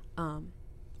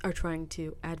are trying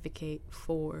to advocate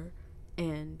for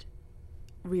and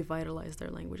revitalize their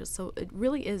languages. So it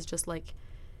really is just like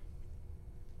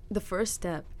the first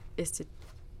step is to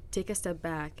take a step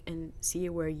back and see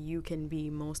where you can be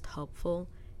most helpful,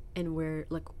 and where,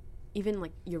 like, even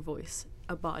like your voice,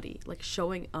 a body, like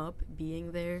showing up,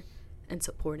 being there and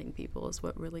supporting people is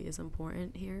what really is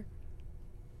important here.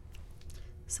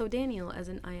 So Daniel, as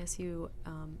an ISU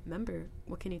member,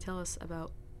 what can you tell us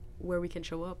about where we can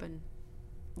show up and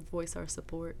voice our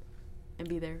support and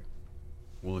be there?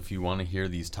 Well, if you want to hear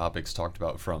these topics talked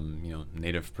about from,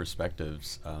 Native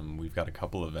perspectives, we've got a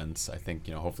couple events. I think,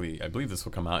 hopefully, I believe this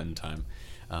will come out in time.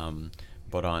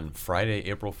 But on Friday,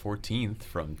 April 14th,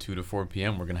 from 2 to 4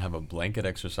 p.m., we're going to have a blanket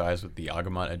exercise with the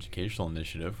Agamat Educational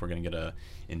Initiative. We're going to get a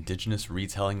indigenous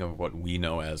retelling of what we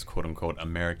know as, quote-unquote,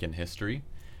 American history.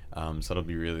 So it'll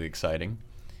be really exciting.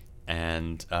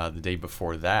 And the day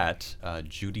before that,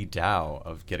 Judy Dow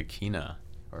of Gedakina,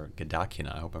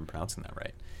 I hope I'm pronouncing that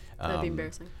right. That'd be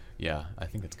embarrassing. Yeah, I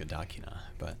think it's Gedakina,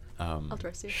 but I'll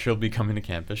trust you. She'll be coming to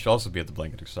campus. She'll also be at the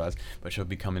blanket exercise, but she'll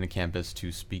be coming to campus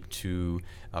to speak to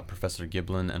Professor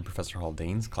Giblin and Professor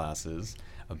Haldane's classes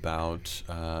about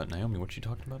Naomi. What you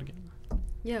talking about again?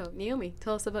 Yo, Naomi,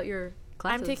 tell us about your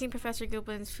classes. I'm taking Professor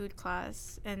Gilpin's food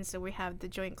class, and so we have the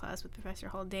joint class with Professor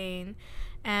Haldane.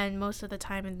 And most of the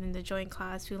time in the joint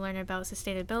class, we learn about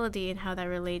sustainability and how that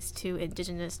relates to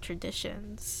indigenous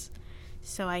traditions.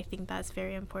 So I think that's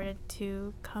very important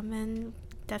to come and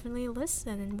definitely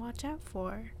listen and watch out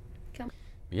for.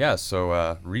 Yeah,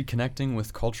 so reconnecting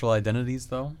with cultural identities,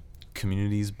 though.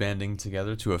 Communities banding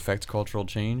together to affect cultural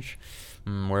change.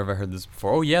 Where have I heard this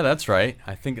before? Oh, yeah, that's right.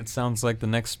 I think it sounds like the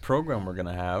next program we're going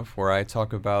to have, where I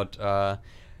talk about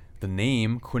the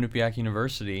name Quinnipiac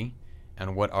University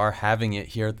and what our having it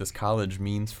here at this college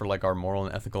means for like our moral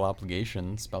and ethical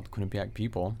obligations about the Quinnipiac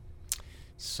people.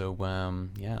 So,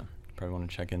 yeah, probably want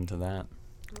to check into that.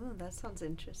 Oh, that sounds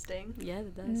interesting. Yeah,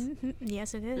 it does.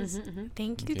 Yes, it is.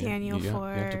 Thank you, Okay, Daniel, you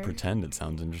for... have to pretend it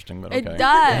sounds interesting, but okay. It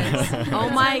does. Oh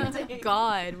my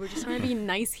God, we're just trying to be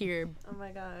nice here. Oh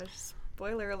my gosh.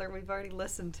 Spoiler alert, we've already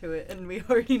listened to it and we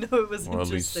already know it was Well,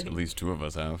 interesting. at least two of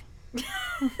us have.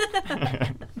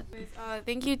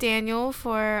 Thank you, Daniel,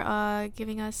 for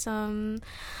giving us some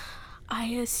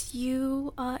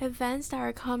ISU events that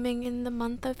are coming in the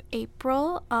month of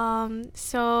April.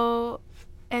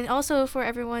 And also for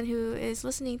everyone who is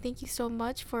listening, thank you so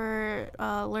much for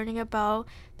learning about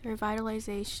the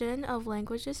revitalization of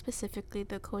languages, specifically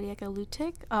the Kodiak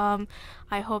Alutiiq.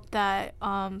 I hope that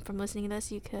from listening to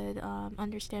this, you could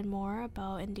understand more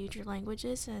about endangered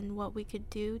languages and what we could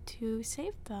do to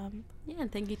save them. Yeah,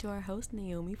 and thank you to our host,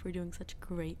 Naomi, for doing such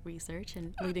great research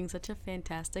and leading such a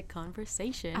fantastic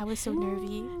conversation. I was so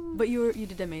nervy. But you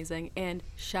did amazing. And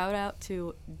shout out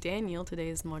to Daniel. Today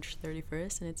is March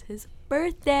 31st, and it's his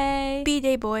birthday.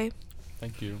 B-Day boy.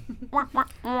 Thank you.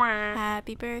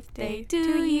 Happy birthday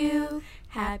to you.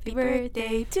 Happy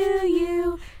birthday to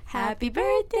you. Happy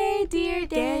birthday, dear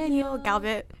Daniel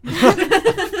Galvit.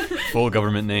 Full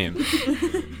government name.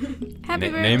 Happy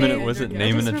birthday. Name and was it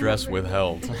name and address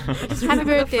withheld. Happy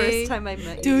birthday. The first time I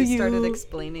met you, you started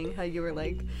explaining how you were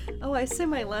like, oh, I say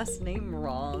my last name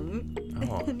wrong.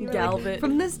 Oh. And you were Galvit. like,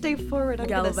 from this day forward, I'm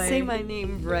going to Galvay. say my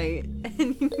name right.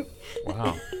 And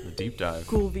Wow, the deep dive.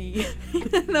 Goolby.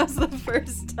 that was the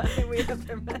first time we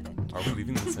ever met. Are we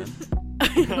leaving this in?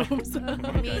 I hope so.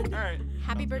 I mean,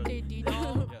 happy birthday,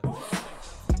 Dino. Yeah.